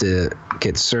have to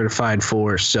get certified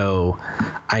for, so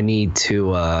I need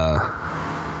to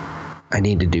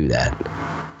do that.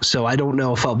 So I don't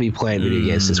know if I'll be playing video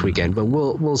games this weekend, but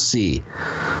we'll see.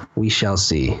 We shall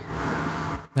see.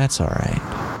 That's all right.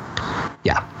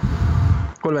 Yeah.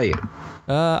 What about you?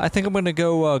 I think I'm going to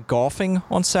go golfing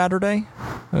on Saturday.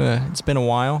 It's been a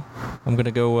while. I'm going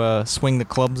to go swing the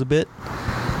clubs a bit.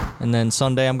 And then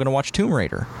Sunday I'm going to watch Tomb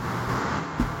Raider.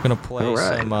 I'm going to play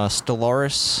some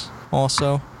Stellaris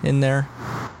also in there,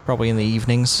 probably in the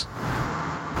evenings.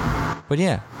 But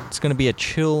yeah, it's going to be a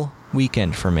chill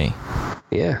weekend for me.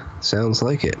 Yeah, sounds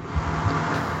like it.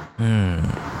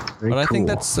 But I think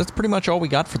that's pretty much all we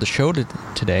got for the show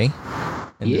today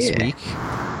and this week.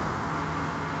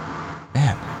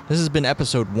 Man, this has been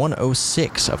episode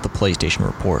 106 of the PlayStation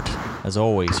Report. As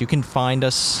always, you can find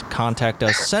us, contact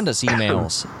us, send us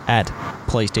emails at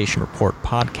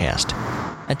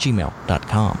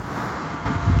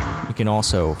PlayStationReportPodcast@gmail.com. You can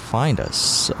also find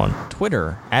us on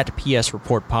Twitter at PS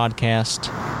Report Podcast.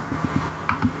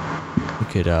 You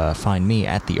could find me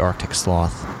at the Arctic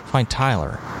Sloth. Find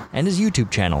Tyler and his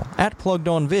YouTube channel at Plugged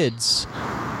On Vids.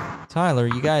 Tyler,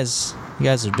 you guys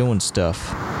are doing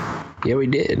stuff. Yeah, we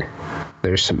did.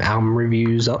 There's some album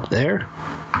reviews up there,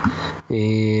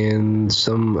 and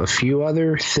a few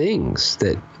other things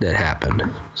that happened.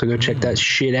 So go check that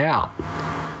shit out.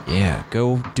 Yeah,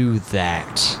 go do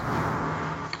that.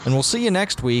 And we'll see you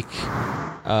next week.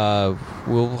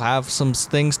 We'll have some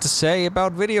things to say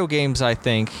about video games, I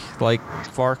think. Like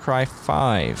Far Cry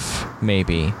 5,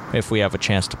 maybe. If we have a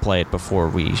chance to play it before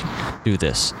we do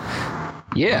this.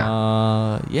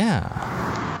 Yeah. Yeah.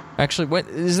 Actually,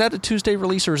 is that a Tuesday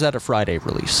release or is that a Friday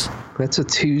release? That's a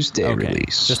Tuesday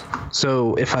release.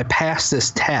 So if I pass this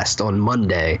test on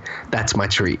Monday, that's my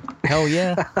treat. Hell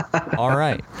yeah. All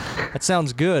right. That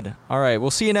sounds good. All right. We'll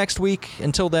see you next week.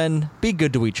 Until then, be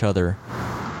good to each other.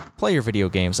 Play your video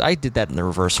games. I did that in the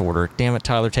reverse order. Damn it,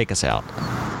 Tyler, take us out.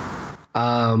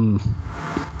 I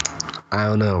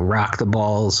don't know. Rock the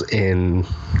balls and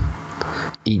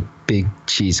eat big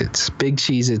Cheez-Its. Big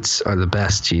Cheez-Its are the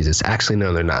best Cheez-Its. Actually,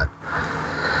 no, they're not.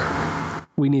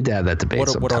 We need to have that debate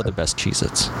sometime. What are the best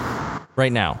Cheez-Its?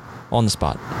 Right now, on the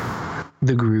spot.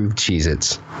 The Groove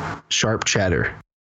Cheez-Its. Sharp cheddar.